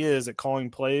bad as he is at calling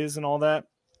plays and all that,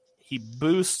 he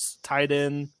boosts tight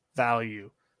end value.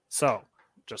 So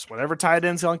just whatever tight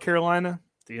end's on Carolina,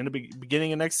 at the end of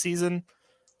beginning of next season,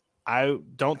 I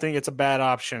don't think it's a bad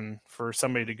option for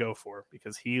somebody to go for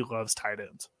because he loves tight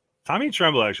ends. Tommy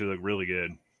Tremble actually looked really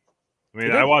good. I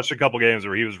mean, I watched a couple games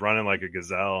where he was running like a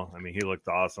gazelle. I mean, he looked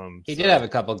awesome. He did have a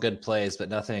couple good plays, but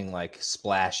nothing like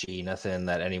splashy, nothing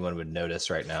that anyone would notice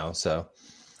right now. So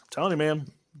I'm telling you, man,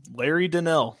 Larry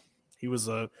Donnell, he was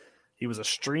a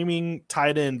streaming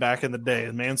tight end back in the day.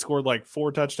 The man scored like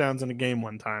 4 touchdowns in a game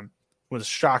one time. It was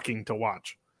shocking to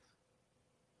watch.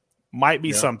 Might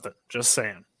be something. Just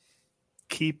saying.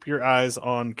 Keep your eyes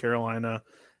on Carolina,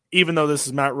 even though this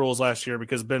is Matt Rule's last year,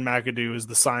 because Ben McAdoo is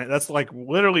the sign. That's like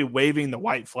literally waving the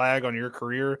white flag on your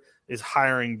career is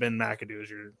hiring Ben McAdoo as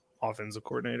your offensive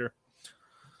coordinator.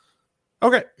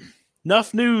 Okay.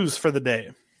 Enough news for the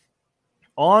day.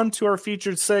 On to our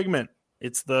featured segment.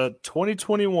 It's the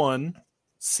 2021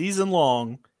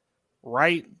 season-long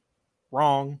right,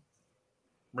 wrong.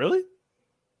 Really?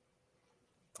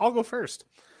 I'll go first.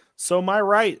 So my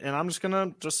right, and I'm just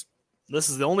going to this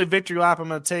is the only victory lap I'm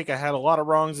going to take. I had a lot of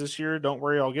wrongs this year. Don't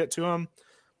worry, I'll get to them.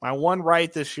 My one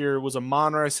right this year was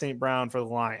Amon-Ra St. Brown for the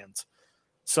Lions.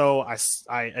 So I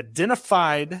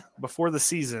identified before the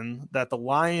season that the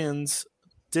Lions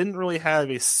didn't really have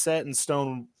a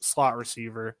set-in-stone slot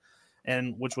receiver,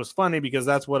 and which was funny because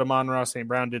that's what Amon-Ra St.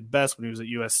 Brown did best when he was at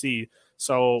USC.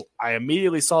 So I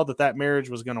immediately saw that marriage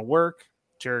was going to work.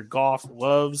 Jared Goff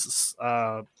loves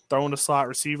throwing to slot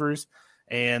receivers,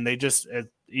 and they just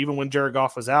even when Jared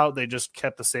Goff was out, they just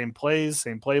kept the same plays,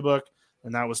 same playbook,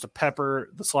 and that was to pepper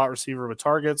the slot receiver with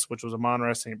targets, which was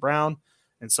Amon-Ra St. Brown.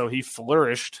 And so he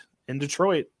flourished in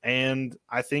Detroit. And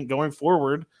I think going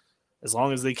forward, as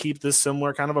long as they keep this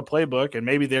similar kind of a playbook, and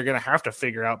maybe they're going to have to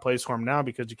figure out plays for him now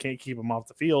because you can't keep him off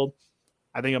the field.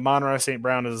 I think Amon-Ra St.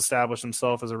 Brown has established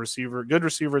himself as a good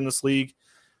receiver in this league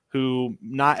who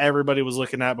not everybody was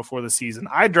looking at before the season.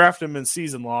 I drafted him in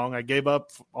season long. I gave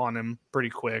up on him pretty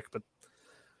quick, but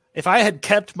if I had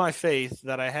kept my faith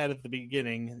that I had at the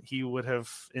beginning, he would have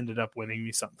ended up winning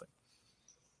me something.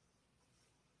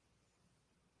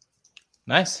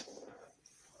 Nice.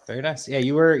 Very nice. Yeah,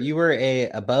 you were a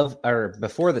above or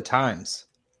before the times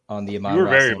on the Amon-Ra. You were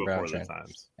very St. Brown before train. the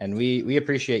times. And we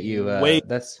appreciate you.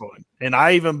 And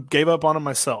I even gave up on him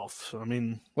myself. So, I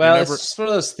mean, it's just one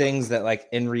of those things that, like,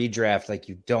 in redraft, like,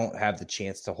 you don't have the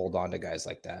chance to hold on to guys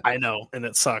like that. I know, and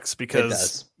it sucks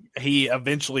because he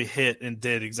eventually hit and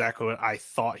did exactly what I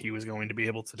thought he was going to be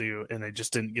able to do, and they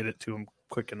just didn't get it to him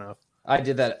quick enough. I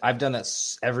did that. I've done that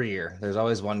every year. There's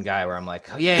always one guy where I'm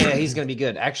like, oh, yeah, he's going to be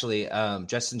good. Actually,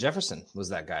 Justin Jefferson was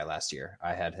that guy last year.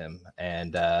 I had him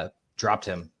and dropped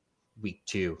him week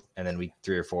 2, and then week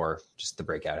 3 or 4, just the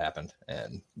breakout happened.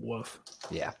 And woof.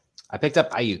 Yeah. I picked up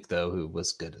Ayuk, though, who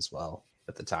was good as well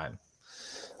at the time.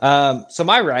 So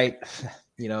my right,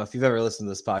 if you've ever listened to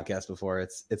this podcast before,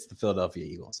 it's the Philadelphia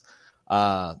Eagles.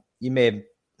 You may have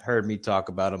heard me talk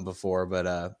about them before,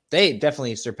 but they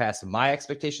definitely surpassed my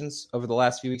expectations over the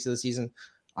last few weeks of the season.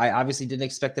 I obviously didn't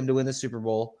expect them to win the Super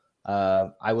Bowl.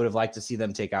 I would have liked to see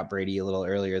them take out Brady a little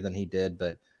earlier than he did,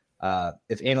 but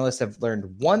if analysts have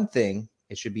learned one thing,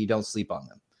 it should be don't sleep on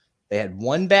them. They had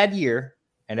one bad year,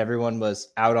 and everyone was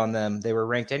out on them. They were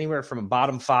ranked anywhere from a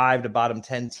bottom 5 to bottom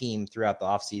 10 team throughout the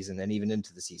offseason and even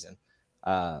into the season.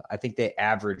 I think they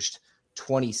averaged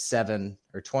 27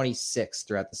 or 26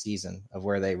 throughout the season of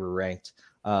where they were ranked.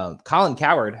 Colin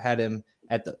Cowherd had them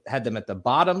at the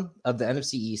bottom of the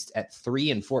NFC East at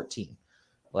 3-14.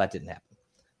 Well, that didn't happen.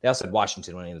 They also had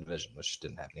Washington winning the division, which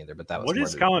didn't happen either. But that was what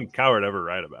is Colin Cowherd ever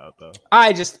write about, though?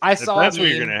 I saw that's a where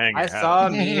meme. you're gonna hang. I saw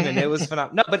a meme, and it was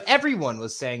phenomenal. No, but everyone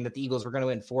was saying that the Eagles were going to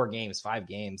win 4 games, 5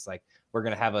 games. Like, we're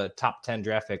going to have a top 10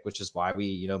 draft pick, which is why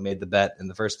we made the bet in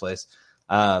the first place.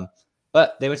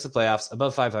 But they went to the playoffs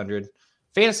above 500.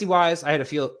 Fantasy wise, I had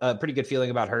a pretty good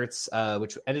feeling about Hurts,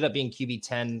 which ended up being QB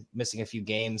 10, missing a few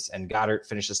games, and Goddard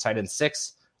finishes tight end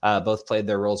 6. Both played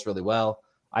their roles really well.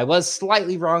 I was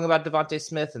slightly wrong about Devontae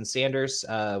Smith and Sanders,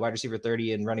 wide receiver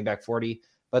 30 and running back 40,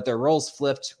 but their roles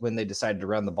flipped when they decided to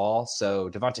run the ball. So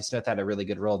Devontae Smith had a really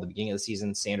good role at the beginning of the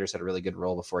season. Sanders had a really good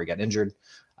role before he got injured.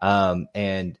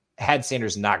 And had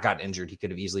Sanders not got injured, he could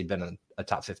have easily been a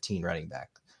top 15 running back.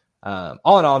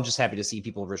 All in all, I'm just happy to see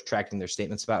people retracting their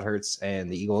statements about Hurts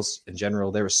and the Eagles in general.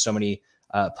 There were so many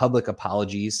public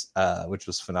apologies, which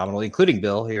was phenomenal, including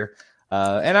Bill here.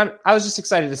 And I was just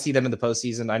excited to see them in the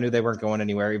postseason. I knew they weren't going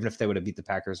anywhere. Even if they would have beat the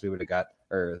Packers, or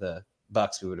the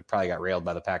Bucks, we would have probably got railed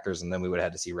by the Packers, and then we would have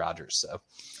had to see Rodgers.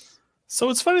 So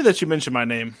it's funny that you mentioned my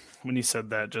name when you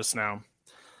said that just now.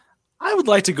 I would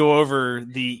like to go over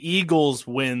the Eagles'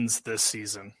 wins this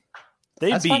season.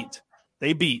 They beat.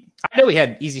 I know we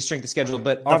had easy strength of schedule,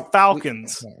 but the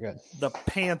Falcons, the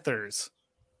Panthers,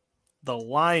 the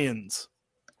Lions,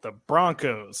 the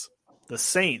Broncos, the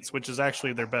Saints, which is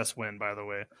actually their best win, by the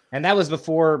way. And that was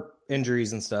before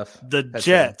injuries and stuff. The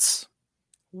Jets,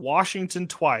 Washington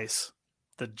twice,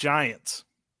 the Giants.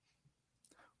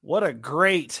 What a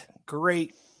great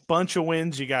bunch of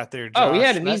wins you got there, Josh. Oh, we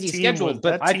had an easy schedule,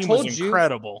 but I told you,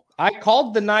 incredible. I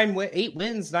called the 9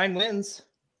 wins.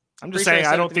 I'm just saying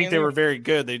I don't think they were very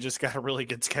good. They just got a really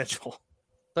good schedule.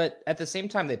 But at the same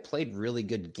time, they played really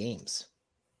good games.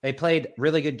 They played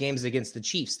really good games against the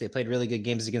Chiefs. They played really good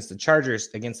games against the Chargers,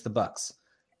 against the Bucks.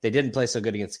 They didn't play so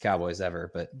good against the Cowboys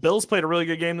ever. But Bills played a really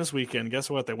good game this weekend.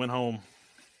 Guess what? They went home.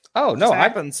 Oh, no.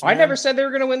 I never said they were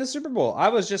going to win the Super Bowl. I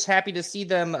was just happy to see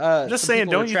them. Just saying,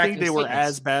 don't you think they were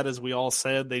as bad as we all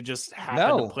said? They just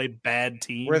happened to play bad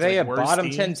teams. Were they a bottom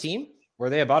 10 team?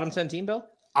 Were they a bottom 10 team, Bill?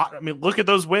 I mean, look at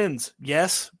those wins.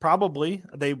 Yes, probably.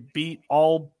 They beat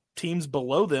all teams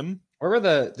below them.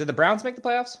 Did the Browns make the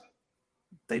playoffs?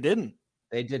 They didn't.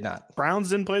 They did not. Browns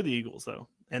didn't play the Eagles, though.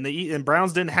 And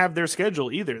Browns didn't have their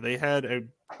schedule either. They had a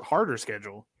harder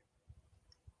schedule.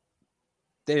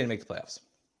 They didn't make the playoffs.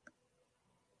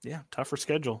 Yeah, tougher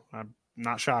schedule. I'm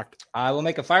not shocked. I will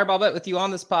make a fireball bet with you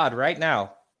on this pod right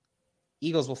now.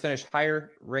 Eagles will finish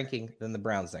higher ranking than the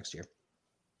Browns next year.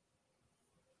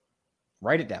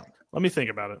 Write it down. Let me think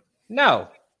about it. No.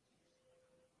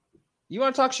 You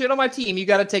want to talk shit on my team, you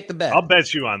got to take the bet. I'll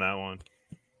bet you on that one.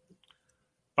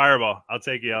 Fireball. I'll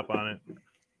take you up on it.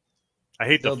 I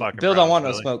hate the fucking Bill Browns, don't want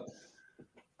really. no smoke.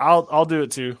 I'll do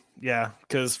it too. Yeah,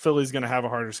 because Philly's going to have a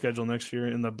harder schedule next year,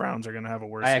 and the Browns are going to have a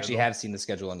worse schedule. I actually have seen the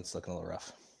schedule, and it's looking a little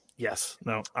rough. Yes.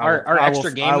 No. Our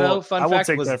extra game, though, fun fact,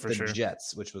 was the sure.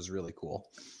 Jets, which was really cool.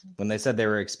 When they said they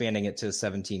were expanding it to a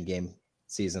 17-game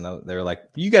season, they were like,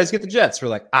 you guys get the Jets. We're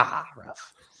like,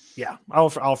 rough. Yeah, I'll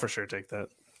for sure take that.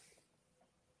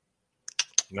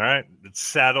 All right. It's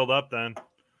saddled up then.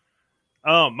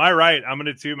 Oh, my right. I'm going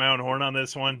to toot my own horn on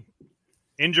this one.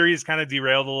 Injuries kind of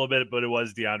derailed a little bit, but it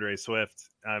was DeAndre Swift.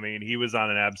 I mean, he was on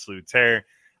an absolute tear.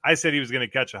 I said he was going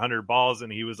to catch 100 balls,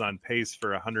 and he was on pace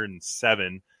for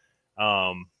 107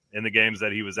 in the games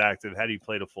that he was active. Had he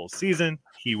played a full season,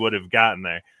 he would have gotten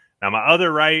there. Now, my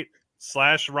other right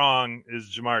 / wrong is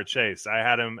Ja'Marr Chase. I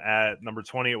had him at number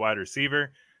 20 at wide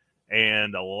receiver,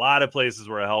 and a lot of places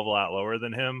were a hell of a lot lower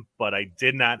than him, but I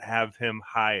did not have him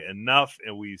high enough,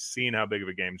 and we've seen how big of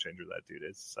a game changer that dude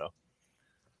is. So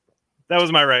that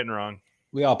was my right and wrong.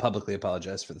 We all publicly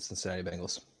apologize for the Cincinnati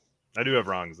Bengals. I do have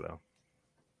wrongs, though.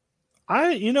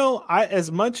 I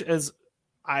as much as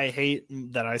I hate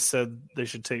that I said they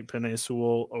should take Penei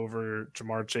Sewell over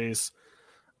Ja'Marr Chase,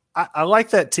 I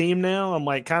like that team now. I'm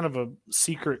like kind of a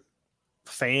secret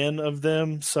fan of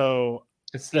them. So,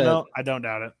 I don't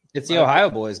doubt it. It's the Ohio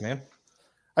boys, man.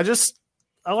 I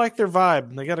like their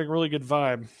vibe. They got a really good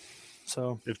vibe.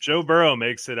 So if Joe Burrow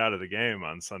makes it out of the game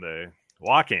on Sunday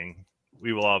walking,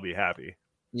 we will all be happy.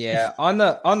 Yeah. on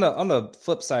the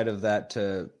flip side of that,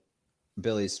 to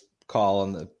Billy's call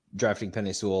on the drafting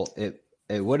Penei Sewell, it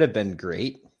would have been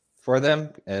great for them,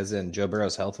 as in Joe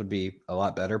Burrow's health would be a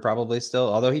lot better probably still,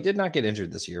 although he did not get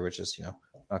injured this year, which is,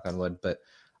 knock on wood. But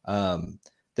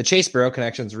the Chase Burrow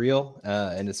connection is real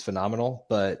and it's phenomenal,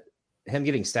 but him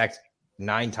getting stacked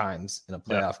 9 times in a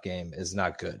playoff game is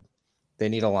not good. They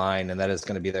need a line, and that is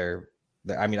going to be their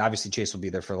I mean, obviously Chase will be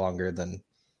there for longer than,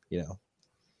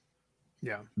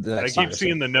 yeah. I keep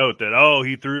seeing the note that,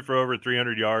 he threw for over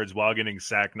 300 yards while getting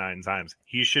sacked 9 times.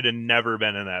 He should have never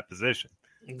been in that position.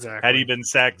 Exactly. Had he been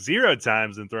sacked 0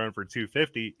 times and thrown for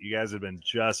 250, you guys have been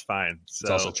just fine. So it's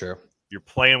also true. You're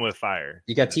playing with fire.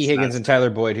 You got T. Higgins and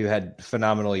Tyler Boyd, who had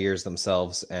phenomenal years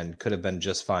themselves and could have been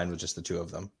just fine with just the two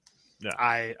of them. Yeah,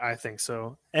 I think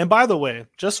so. And by the way,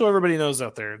 just so everybody knows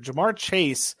out there, Ja'Marr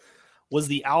Chase was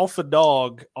the alpha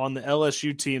dog on the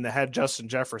LSU team that had Justin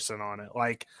Jefferson on it.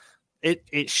 Like,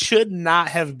 it should not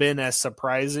have been as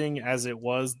surprising as it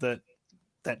was that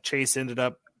Chase ended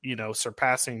up,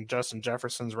 surpassing Justin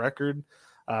Jefferson's record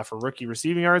for rookie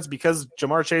receiving yards, because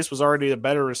Ja'Marr Chase was already a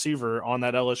better receiver on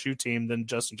that LSU team than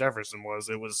Justin Jefferson was.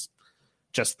 It was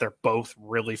just, they're both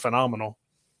really phenomenal.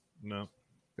 No.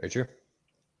 Very true.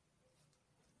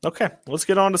 Okay, let's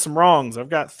get on to some wrongs. I've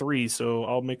got 3, so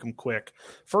I'll make them quick.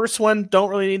 First one, don't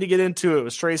really need to get into it. It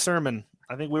was Trey Sermon.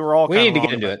 I think we were all we need to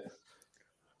get into it.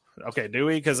 Okay, do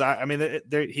we? Because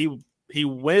he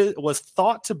was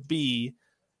thought to be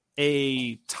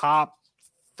a top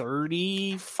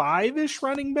 35-ish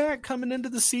running back coming into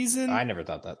the season. I never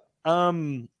thought that.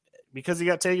 Because he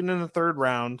got taken in the 3rd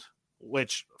round,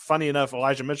 which, funny enough,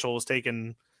 Elijah Mitchell was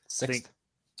taken 6th.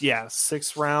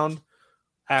 6th round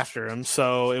after him.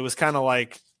 So it was kind of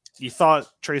like you thought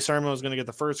Trey Sermon was going to get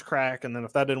the first crack, and then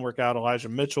if that didn't work out, Elijah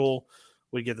Mitchell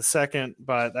would get the second.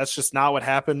 But that's just not what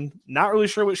happened. Not really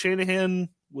sure what Shanahan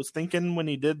was thinking when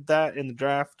he did that in the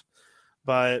draft,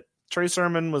 but Trey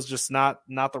Sermon was just not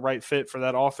the right fit for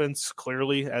that offense,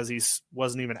 clearly, as he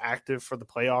wasn't even active for the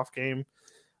playoff game.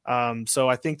 So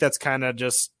I think that's kind of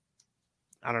just,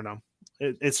 I don't know.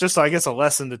 It's just, I guess, a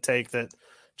lesson to take that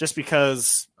just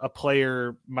because a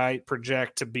player might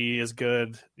project to be as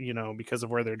good, because of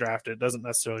where they're drafted, doesn't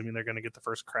necessarily mean they're going to get the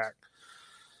first crack.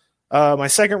 My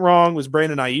second wrong was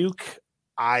Brandon Ayuk.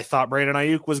 I thought Brandon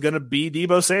Ayuk was going to be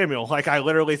Deebo Samuel. Like, I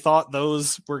literally thought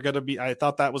those were going to be, I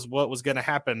thought that was what was going to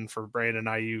happen for Brandon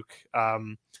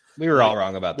Ayuk. We were all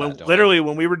wrong about that.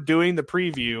 When we were doing the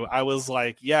preview, I was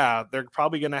like, yeah, they're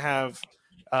probably going to have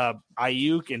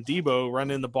Ayuk and Deebo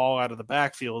running the ball out of the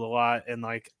backfield a lot. And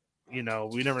we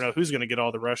never know who's going to get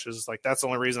all the rushes. Like, that's the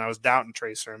only reason I was doubting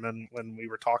Trey Sermon when we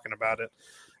were talking about it.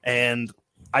 And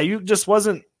Ayuk just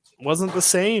wasn't the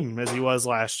same as he was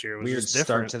last year. It was weird just different.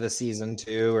 Start to the season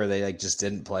too, or they just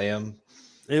didn't play him.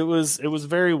 It was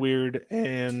very weird,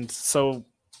 and so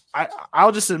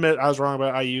I'll just admit I was wrong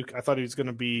about Ayuk. I thought he was going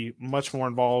to be much more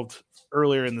involved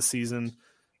earlier in the season,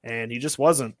 and he just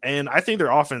wasn't. And I think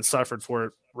their offense suffered for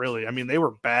it. Really, I mean, they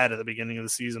were bad at the beginning of the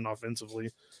season offensively,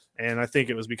 and I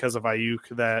think it was because of Ayuk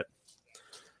that.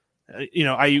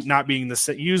 Ayuk not being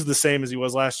used the same as he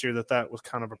was last year, that was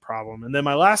kind of a problem. And then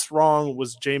my last wrong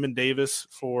was Jamin Davis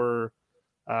for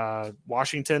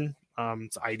Washington.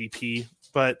 It's IDP,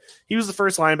 but he was the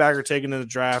first linebacker taken in the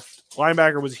draft.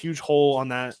 Linebacker was a huge hole on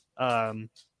that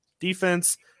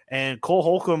defense, And Cole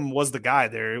Holcomb was the guy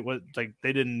there. It was like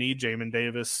they didn't need Jamin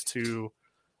Davis to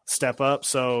step up,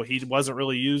 so he wasn't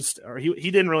really used, or he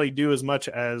didn't really do as much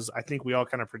as I think we all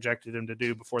kind of projected him to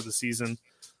do before the season.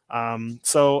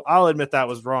 So I'll admit that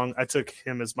was wrong. I took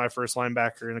him as my first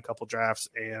linebacker in a couple drafts,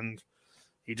 and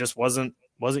he just wasn't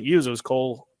used. It was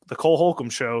the Cole Holcomb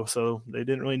show, so they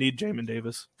didn't really need Jamin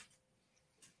Davis.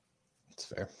 That's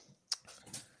fair.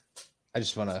 I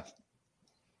just want to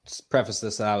preface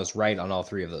this that I was right on all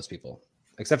three of those people,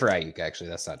 except for Ayuk. Actually,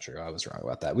 that's not true. I was wrong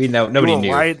about that. Nobody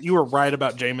knew. Right, you were right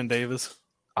about Jamin Davis.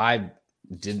 I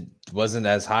wasn't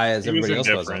as high as everybody else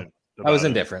was on. I was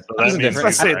indifferent. So I was indifferent.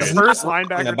 I say the first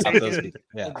linebacker taken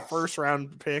the first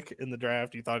round pick in the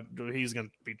draft, you thought he's going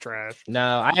to be trash.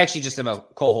 No, I actually just am a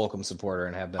Cole Holcomb supporter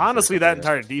and have been. Honestly, that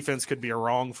entire defense could be a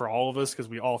wrong for all of us because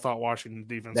we all thought Washington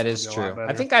defense. That is true.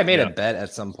 I think I made a bet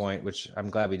at some point, which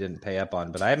I'm glad we didn't pay up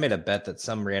on. But I made a bet that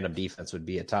some random defense would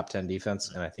be a top 10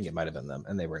 defense, and I think it might have been them,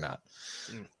 and they were not.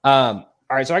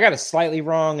 All right, so I got a slightly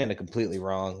wrong and a completely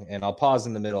wrong, and I'll pause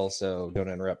in the middle, so don't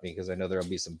interrupt me because I know there will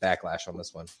be some backlash on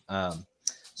this one.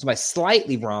 So my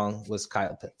slightly wrong was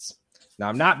Kyle Pitts. Now,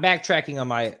 I'm not backtracking on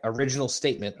my original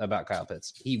statement about Kyle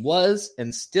Pitts. He was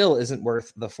and still isn't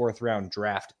worth the 4th round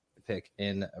draft pick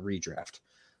in a redraft.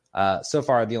 So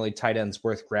far, the only tight ends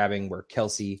worth grabbing were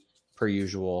Kelsey, per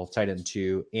usual, tight end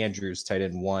 2, Andrews, tight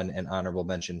end 1, and honorable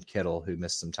mention Kittle, who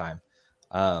missed some time.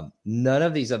 None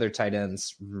of these other tight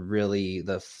ends really,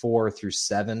 the 4 through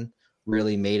 7,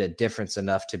 really made a difference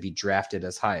enough to be drafted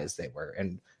as high as they were.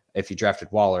 And if you drafted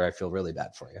Waller, I feel really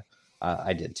bad for you.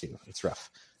 I did too. It's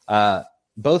rough.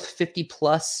 Both 50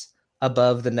 plus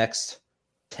above the next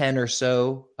 10 or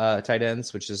so tight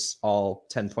ends, which is all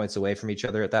 10 points away from each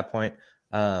other at that point.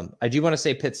 I do want to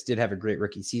say Pitts did have a great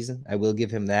rookie season. I will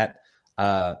give him that.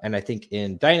 And I think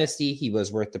in Dynasty, he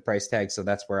was worth the price tag. So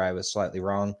that's where I was slightly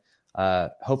wrong.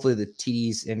 Hopefully the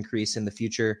TDs increase in the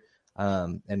future,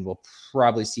 and we'll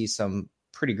probably see some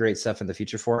pretty great stuff in the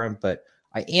future for him. But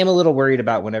I am a little worried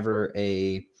about whenever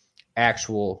a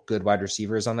actual good wide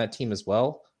receiver is on that team as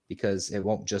well, because it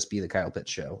won't just be the Kyle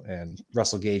Pitts show. And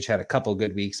Russell Gage had a couple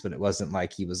good weeks, but it wasn't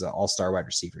like he was an all-star wide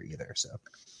receiver either. So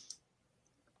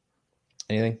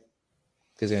anything?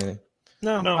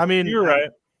 No, I mean, you're right.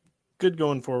 Good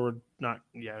going forward. Not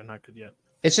good yet.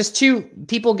 It's just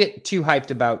people get too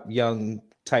hyped about young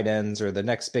tight ends or the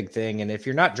next big thing. And if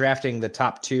you're not drafting the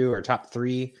top 2 or top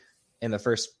 3 in the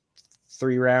first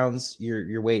 3 rounds,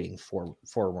 you're waiting for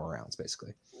 4 more rounds,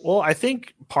 basically. Well, I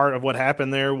think part of what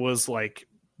happened there was like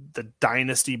the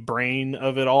dynasty brain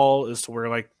of it all is to where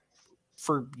like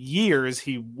for years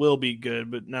he will be good,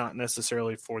 but not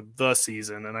necessarily for the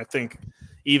season. And I think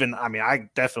I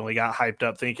definitely got hyped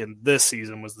up thinking this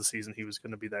season was the season he was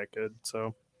going to be that good.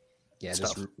 So yeah,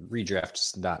 just redraft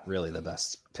is not really the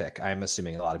best pick. I'm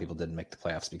assuming a lot of people didn't make the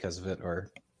playoffs because of it, or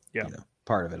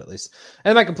part of it at least. And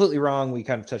am I completely wrong? We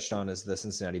kind of touched on is the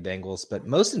Cincinnati Bengals, but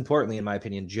most importantly, in my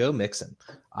opinion, Joe Mixon.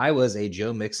 I was a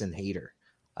Joe Mixon hater,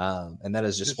 and that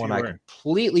is just one I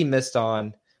completely missed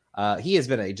on. He has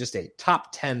been just a top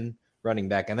 10 running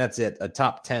back, and that's it, a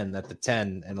top 10 at the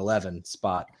 10 and 11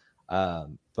 spot.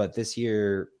 But this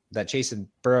year, that Chase and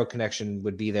Burrow connection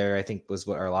would be there, I think was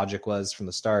what our logic was from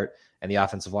the start, and the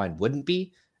offensive line wouldn't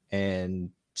be.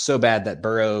 And so bad that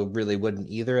Burrow really wouldn't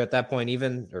either at that point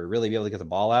even, or really be able to get the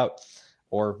ball out,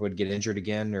 or would get injured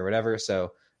again or whatever.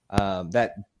 So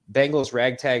that Bengals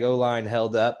ragtag O-line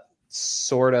held up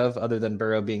sort of, other than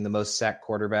Burrow being the most sacked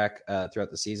quarterback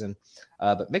throughout the season.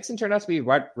 But Mixon turned out to be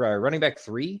running back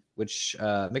 3, which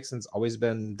Mixon's always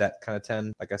been that kind of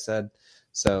 10, like I said.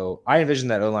 So I envisioned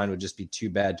that O-line would just be too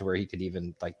bad to where he could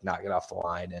even not get off the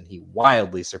line, and he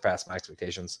wildly surpassed my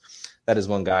expectations. That is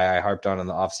one guy I harped on in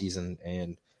the offseason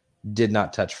and did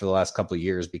not touch for the last couple of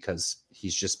years because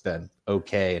he's just been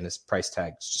okay and his price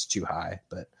tag is just too high.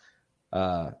 But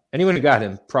anyone who got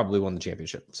him probably won the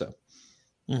championship. So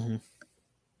yeah,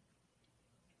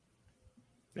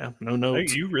 no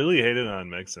notes. You really hated on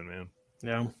Mixon, man.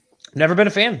 Yeah. Never been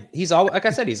a fan. He's all, like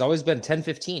I said, he's always been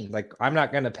 10-15. Like, I'm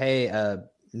not going to pay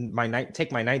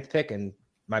take my 9th pick and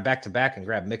my back-to-back and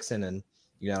grab Mixon and,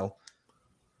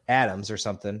 Adams or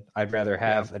something. I'd rather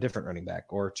have a different running back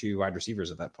or 2 wide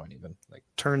receivers at that point even.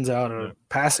 Turns out a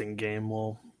passing game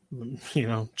will,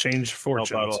 change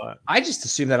fortunes. I just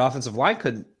assumed that offensive line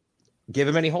couldn't give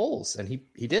him any holes, and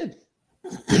he did.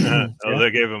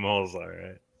 They gave him holes, all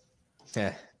right.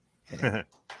 Yeah.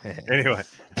 Anyway,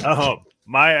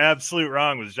 my absolute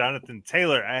wrong was Jonathan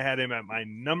Taylor. I had him at my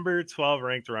number 12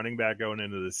 ranked running back going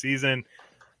into the season.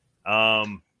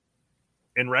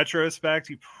 In retrospect,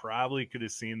 he probably could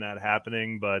have seen that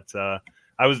happening, but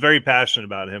I was very passionate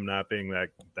about him not being that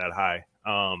high.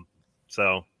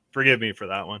 So forgive me for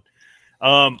that one.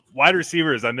 Wide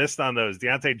receivers, I missed on those.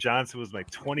 Deontay Johnson was my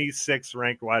 26th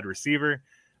ranked wide receiver.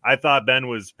 I thought Ben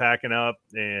was packing up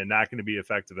and not going to be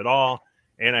effective at all.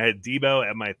 And I had Debo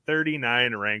at my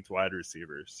 39 ranked wide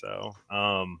receivers. So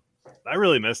I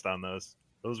really missed on those.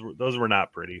 Those were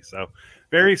not pretty. So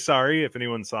very sorry if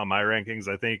anyone saw my rankings.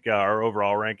 I think our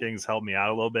overall rankings helped me out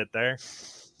a little bit there.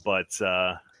 But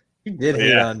you did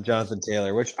hate on Jonathan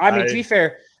Taylor, which I mean, to be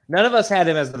fair, none of us had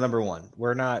him as the number one.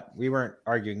 We weren't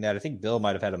arguing that. I think Bill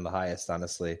might have had him the highest,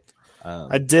 honestly.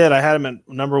 I did. I had him at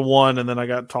number one, and then I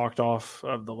got talked off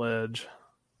of the ledge.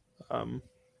 Oh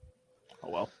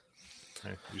well.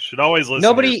 You should always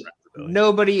listen.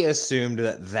 Nobody assumed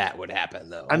that would happen,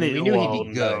 though. I mean, we knew he'd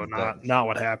be good. No, not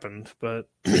what happened, but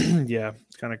yeah,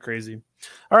 it's kind of crazy.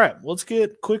 All right, let's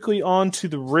get quickly on to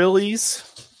the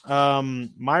reallys.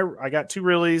 I got two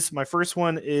reallys. My first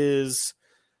one is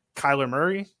Kyler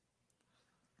Murray.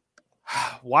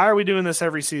 Why are we doing this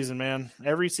every season, man?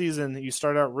 Every season you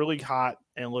start out really hot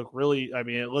and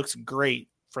it looks great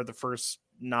for the first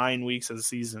 9 weeks of the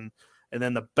season. And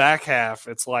then the back half,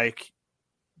 it's like,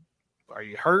 are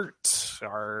you hurt?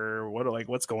 Or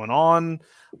what's going on?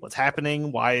 What's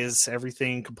happening? Why is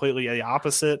everything completely the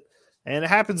opposite? And it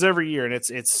happens every year, and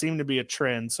it's seemed to be a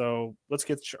trend. So let's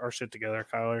get our shit together,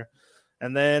 Kyler.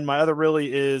 And then my other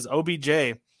really is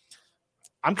OBJ.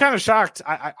 I'm kind of shocked.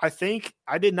 I think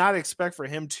I did not expect for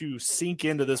him to sink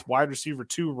into this wide receiver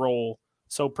 2 role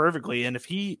so perfectly. And if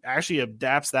he actually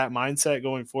adapts that mindset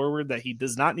going forward, that he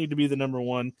does not need to be the number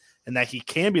 1 and that he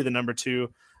can be the number 2,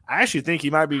 I actually think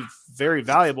he might be very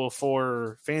valuable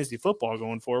for fantasy football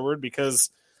going forward,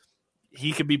 because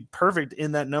he could be perfect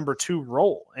in that number 2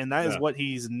 role. And that is what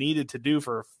he's needed to do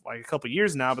for like a couple of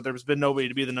years now, but there's been nobody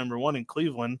to be the number 1 in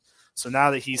Cleveland. So now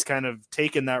that he's kind of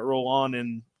taken that role on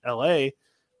in LA,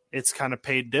 it's kind of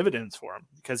paid dividends for him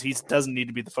because he doesn't need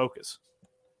to be the focus.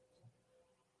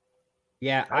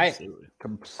 Yeah, absolutely. I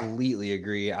completely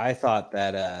agree. I thought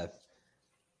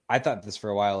this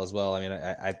for a while as well. I mean,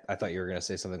 I thought you were going to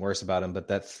say something worse about him, but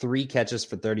that 3 catches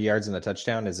for 30 yards and a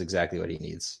touchdown is exactly what he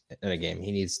needs in a game.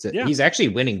 He needs to. Yeah. He's actually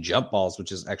winning jump balls,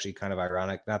 which is actually kind of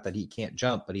ironic. Not that he can't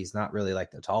jump, but he's not really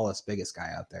like the tallest, biggest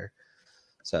guy out there.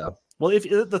 So, well, if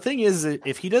the thing is,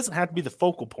 if he doesn't have to be the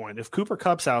focal point, if Cooper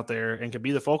Kupp's out there and can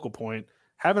be the focal point,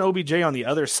 have an OBJ on the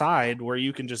other side where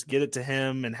you can just get it to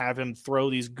him and have him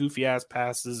throw these goofy ass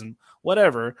passes and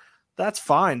whatever. That's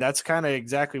fine. That's kind of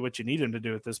exactly what you need him to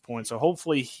do at this point. So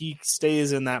hopefully he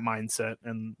stays in that mindset,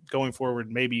 and going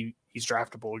forward, maybe he's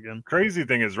draftable again. Crazy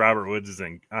thing is Robert Woods is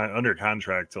under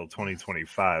contract till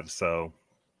 2025. So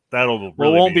that'll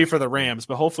really won't be for the Rams,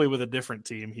 but hopefully with a different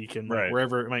team, he can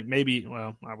wherever, like maybe.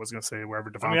 Well, I was going to say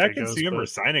wherever Devontae goes. I can see him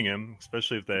resigning him,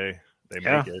 especially if they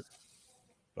make it.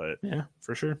 But yeah,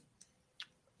 for sure.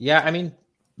 Yeah, I mean,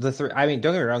 don't get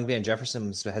me wrong, Van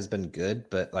Jefferson has been good,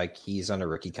 but like he's on a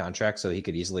rookie contract, so he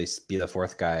could easily be the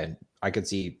 4th guy. And I could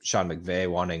see Sean McVay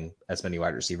wanting as many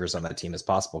wide receivers on that team as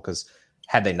possible, because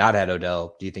had they not had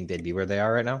Odell, do you think they'd be where they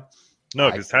are right now? No,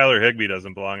 because Tyler Higbee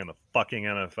doesn't belong in the fucking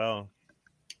NFL.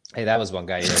 Hey, that was one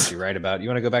guy you're actually right about. You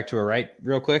want to go back to a right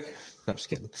real quick? I'm just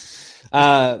kidding.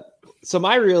 So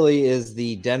my really is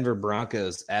the Denver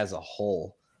Broncos as a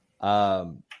whole.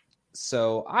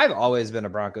 So I've always been a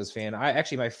Broncos fan.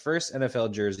 My first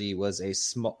NFL jersey was a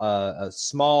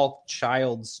small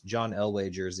child's John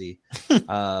Elway jersey. Was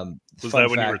that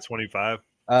when you were 25?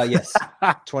 Yes,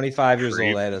 25 years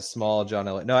old. I had a small John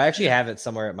Elway. No, I actually have it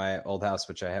somewhere at my old house,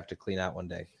 which I have to clean out one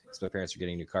day because my parents are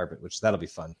getting new carpet, which that'll be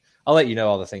fun. I'll let you know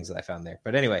all the things that I found there.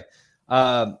 But anyway,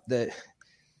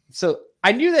 so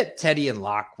I knew that Teddy and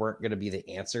Locke weren't going to be the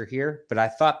answer here, but I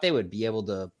thought they would be able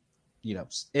to,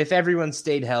 if everyone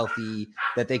stayed healthy,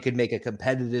 that they could make a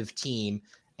competitive team,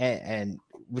 and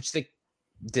which they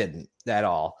didn't at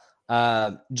all.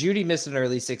 Judy missed an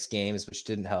early 6 games, which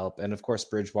didn't help. And of course,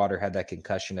 Bridgewater had that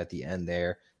concussion at the end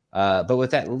there. But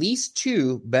with at least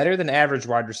 2 better than average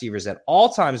wide receivers at all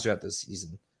times throughout the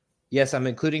season. Yes, I'm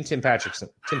including Tim Patrick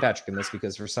in this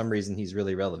because for some reason he's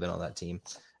really relevant on that team.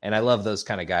 And I love those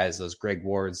kind of guys, those Greg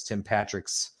Wards, Tim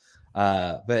Patricks.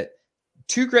 But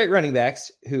 2 great running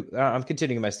backs who I'm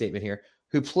continuing my statement here,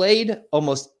 who played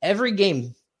almost every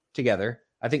game together.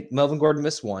 I think Melvin Gordon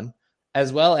missed 1,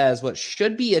 as well as what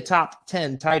should be a top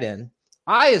 10 tight end.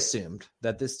 I assumed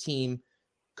that this team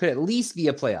could at least be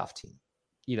a playoff team,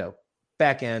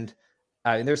 back end.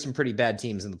 I mean, there's some pretty bad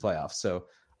teams in the playoffs, so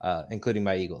including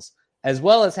my Eagles, as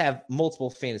well as have multiple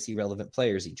fantasy relevant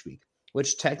players each week,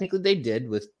 which technically they did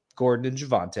with Gordon and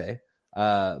Javonte.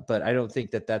 But I don't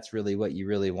think that that's really what you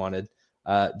really wanted.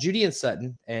 Judy and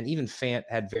Sutton and even Fant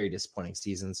had very disappointing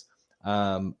seasons.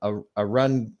 A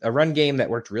run game that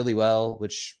worked really well,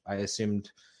 which I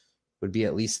assumed would be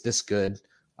at least this good.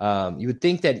 You would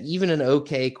think that even an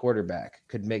okay quarterback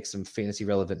could make some fantasy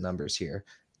relevant numbers here.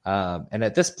 And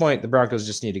at this point, the Broncos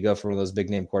just need to go for one of those big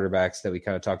name quarterbacks that we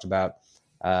kind of talked about.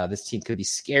 This team could be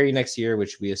scary next year,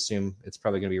 which we assume it's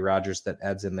probably going to be Rodgers that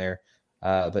adds in there.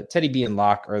 But Teddy B and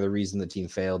Locke are the reason the team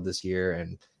failed this year.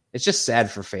 And it's just sad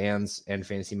for fans and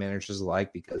fantasy managers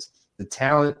alike because the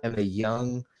talent and the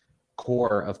young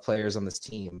core of players on this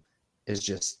team is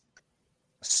just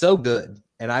so good.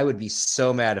 And I would be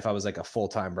so mad if I was like a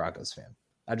full-time Broncos fan.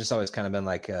 I've just always kind of been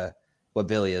like what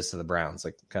Billy is to the Browns,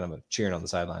 like kind of cheering on the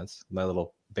sidelines, my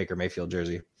little Baker Mayfield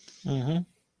jersey. Mm-hmm.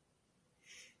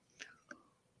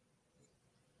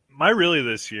 My really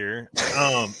this year,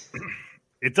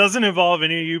 it doesn't involve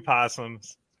any of you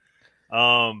possums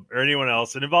or anyone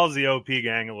else. It involves the OP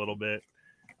gang a little bit.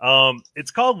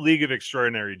 It's called League of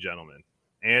Extraordinary Gentlemen,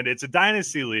 and it's a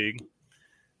dynasty league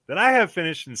that I have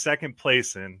finished in second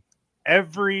place in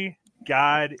every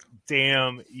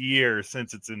goddamn year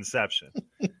since its inception.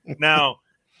 Now,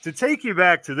 to take you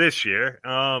back to this year,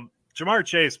 Jamar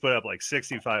Chase put up like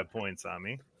 65 points on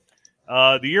me.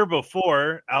 The year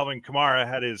before, Alvin Kamara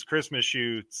had his Christmas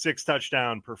shoe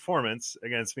 6-touchdown performance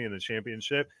against me in the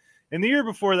championship. And the year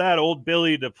before that, old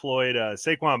Billy deployed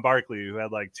Saquon Barkley, who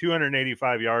had like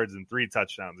 285 yards and 3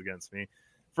 touchdowns against me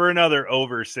for another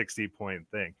over 60-point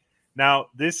thing. Now,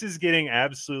 this is getting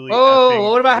absolutely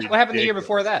what happened the year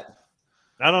before that?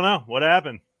 I don't know. What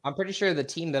happened? I'm pretty sure the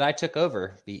team that I took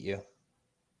over beat you.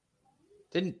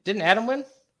 Didn't Adam win?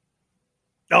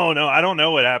 Oh, no, I don't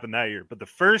know what happened that year. But the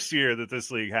first year that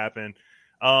this league happened,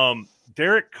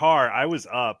 Derek Carr, I was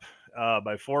up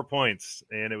by 4 points,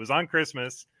 and it was on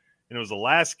Christmas, and it was the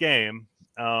last game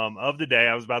of the day.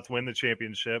 I was about to win the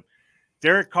championship.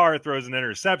 Derek Carr throws an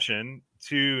interception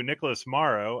to Nicholas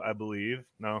Morrow, I believe.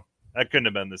 No, that couldn't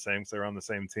have been the same because they were on the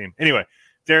same team. Anyway,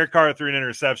 Derek Carr threw an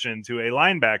interception to a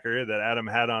linebacker that Adam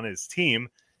had on his team,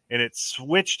 and it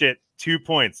switched it 2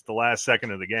 points the last second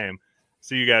of the game.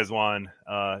 So you guys won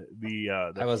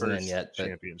the I wasn't first in yet,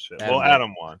 championship.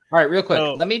 Adam won. All right, real quick.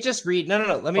 So, let me just read.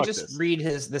 Let me just this. read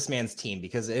this man's team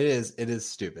because it is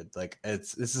stupid. Like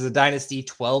this is a dynasty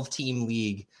 12-team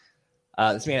league.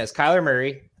 This man has Kyler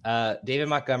Murray, David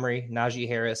Montgomery, Najee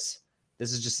Harris.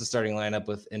 This is just the starting lineup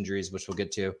with injuries, which we'll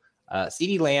get to.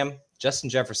 CeeDee Lamb,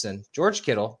 Justin Jefferson, George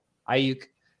Kittle, Ayuk,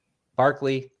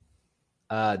 Barkley,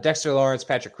 Dexter Lawrence,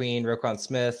 Patrick Queen, Roquan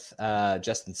Smith,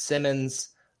 Justin Simmons.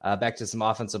 Back to some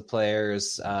offensive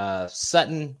players.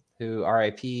 Sutton, who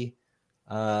RIP.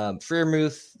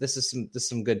 Freiermuth. This is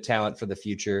some good talent for the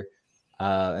future.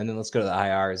 And then let's go to the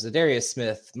IRs. Zadarius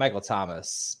Smith, Michael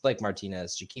Thomas, Blake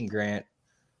Martinez, Jakeem Grant,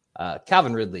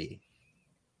 Calvin Ridley,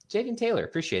 Jaden Taylor.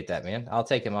 Appreciate that, man. I'll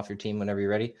take him off your team whenever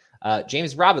you're ready.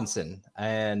 James Robinson.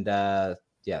 And there's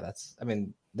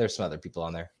some other people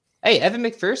on there. Hey, Evan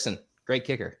McPherson. Great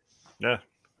kicker. Yeah.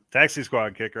 Taxi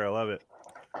squad kicker. I love it.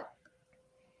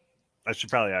 I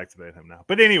should probably activate him now.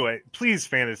 But anyway, please,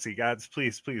 fantasy gods,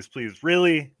 please, please, please.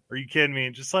 Really? Are you kidding me?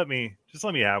 Just let me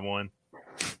have one.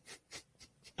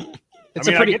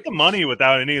 I get the money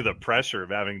without any of the pressure of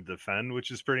having to defend,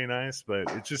 which is pretty nice,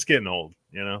 but it's just getting old,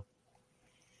 you know?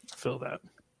 I feel that.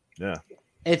 Yeah.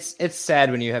 It's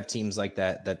sad when you have teams like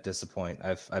that disappoint.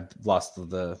 I've lost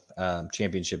the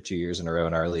championship 2 years in a row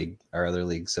in our other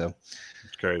league, so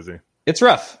it's crazy. It's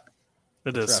rough.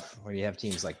 It is rough when you have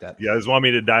teams like that. You guys want me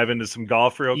to dive into some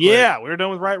golf real quick? Yeah, we're done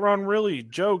with Right, Wrong, Really.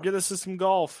 Joe, get us to some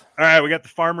golf. All right, we got the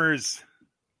Farmers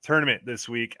Tournament this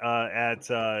week at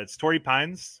it's Torrey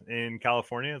Pines in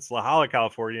California. It's La Jolla,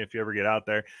 California, if you ever get out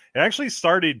there. It actually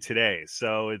started today,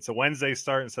 so it's a Wednesday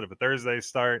start instead of a Thursday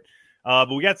start.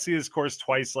 But we got to see this course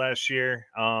twice last year.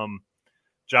 John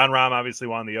Rahm obviously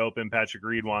won the Open. Patrick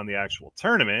Reed won the actual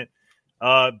tournament.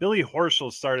 Billy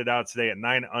Horschel started out today at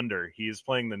 9 under. He is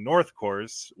playing the North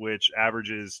course, which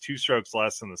averages 2 strokes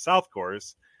less than the South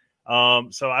course.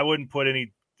 So I wouldn't put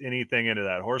anything into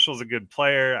that. Horschel's a good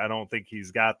player. I don't think he's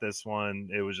got this one.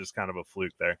 It was just kind of a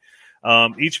fluke there.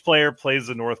 Each player plays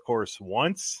the North course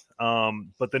once.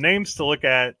 But the names to look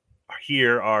at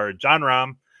here are John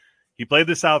Rahm. He played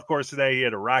the South course today. He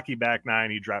had a rocky back 9.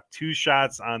 He dropped 2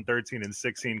 shots on 13 and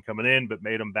 16 coming in, but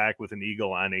made them back with an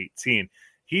eagle on 18.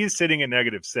 He is sitting at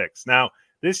 -6. Now,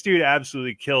 this dude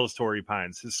absolutely kills Torrey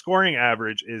Pines. His scoring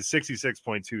average is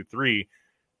 66.23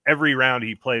 every round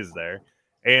he plays there.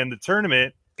 And the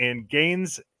tournament he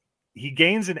gains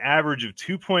an average of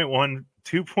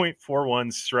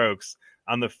 2.41 strokes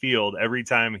on the field every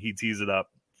time he tees it up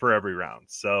for every round.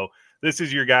 So this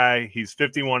is your guy. He's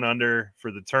 51 under for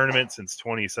the tournament since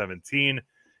 2017.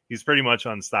 He's pretty much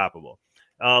unstoppable.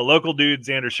 Local dude,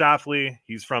 Xander Schauffele.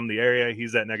 He's from the area.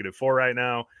 He's at -4 right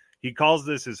now. He calls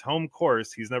this his home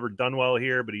course. He's never done well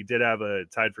here, but he did have a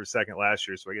tied for second last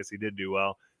year, so I guess he did do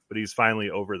well, but he's finally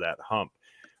over that hump.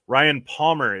 Ryan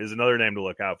Palmer is another name to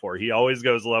look out for. He always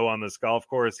goes low on this golf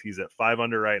course. He's at 5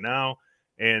 under right now,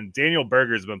 and Daniel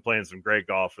Berger's been playing some great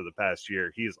golf for the past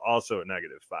year. He is also at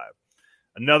 -5.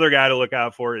 Another guy to look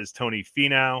out for is Tony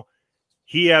Finau.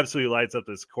 He absolutely lights up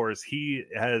this course. He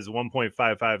has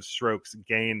 1.55 strokes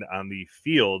gained on the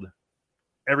field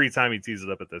every time he tees it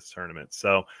up at this tournament.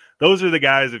 So those are the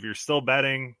guys, if you're still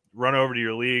betting, run over to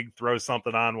your league, throw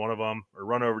something on one of them, or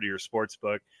run over to your sports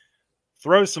book,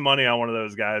 throw some money on one of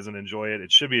those guys and enjoy it.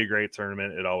 It should be a great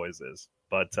tournament. It always is.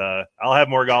 But I'll have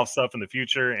more golf stuff in the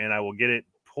future, and I will get it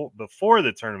before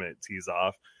the tournament tees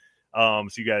off, so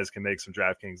you guys can make some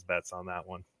DraftKings bets on that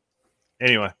one.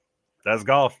 Anyway, that's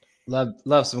golf.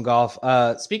 Love some golf.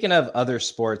 Speaking of other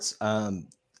sports,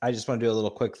 I just want to do a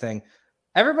little quick thing.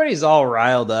 Everybody's all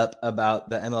riled up about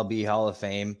the MLB Hall of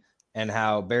Fame and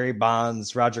how Barry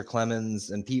Bonds, Roger Clemens,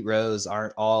 and Pete Rose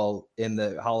aren't all in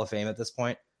the Hall of Fame at this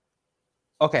point.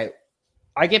 Okay,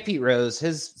 I get Pete Rose.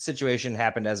 His situation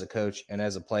happened as a coach, and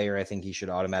as a player, I think he should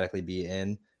automatically be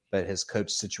in, but his coach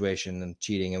situation and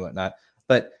cheating and whatnot.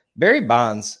 But Barry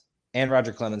Bonds and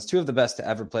Roger Clemens, two of the best to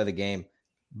ever play the game,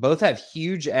 both have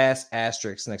huge ass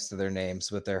asterisks next to their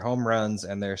names with their home runs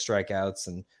and their strikeouts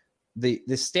and the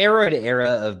steroid era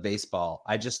of baseball.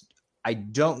 I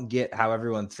don't get how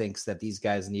everyone thinks that these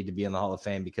guys need to be in the Hall of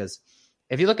Fame, because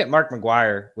if you look at Mark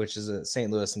McGwire, which is a St.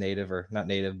 Louis native, or not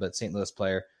native, but St. Louis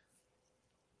player,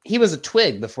 he was a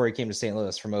twig before he came to St.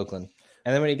 Louis from Oakland.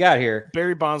 And then when he got here,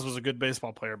 Barry Bonds was a good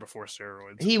baseball player before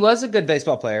steroids. He was a good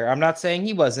baseball player. I'm not saying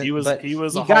he wasn't. He was. But he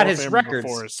was. He a got Hall his of Famer records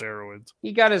before his steroids.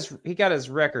 He got his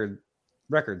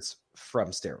records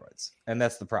from steroids, and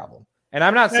that's the problem. And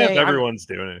I'm not saying everyone's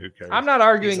doing it. Who cares? I'm not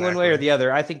arguing one way or the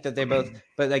other. I think that they both,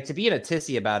 but like, to be in a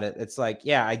tissy about it, it's like,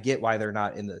 yeah, I get why they're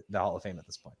not in the Hall of Fame at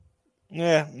this point.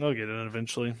 Yeah, they'll get it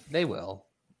eventually. They will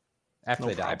after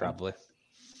they die, probably.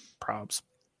 Props.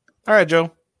 All right,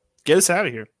 Joe, get us out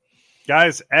of here.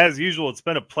 Guys, as usual, it's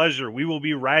been a pleasure. We will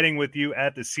be riding with you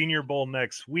at the Senior Bowl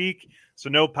next week. So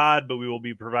no pod, but we will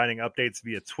be providing updates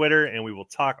via Twitter, and we will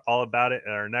talk all about it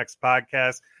in our next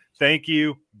podcast. Thank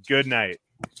you. Good night.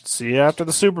 See you after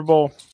the Super Bowl.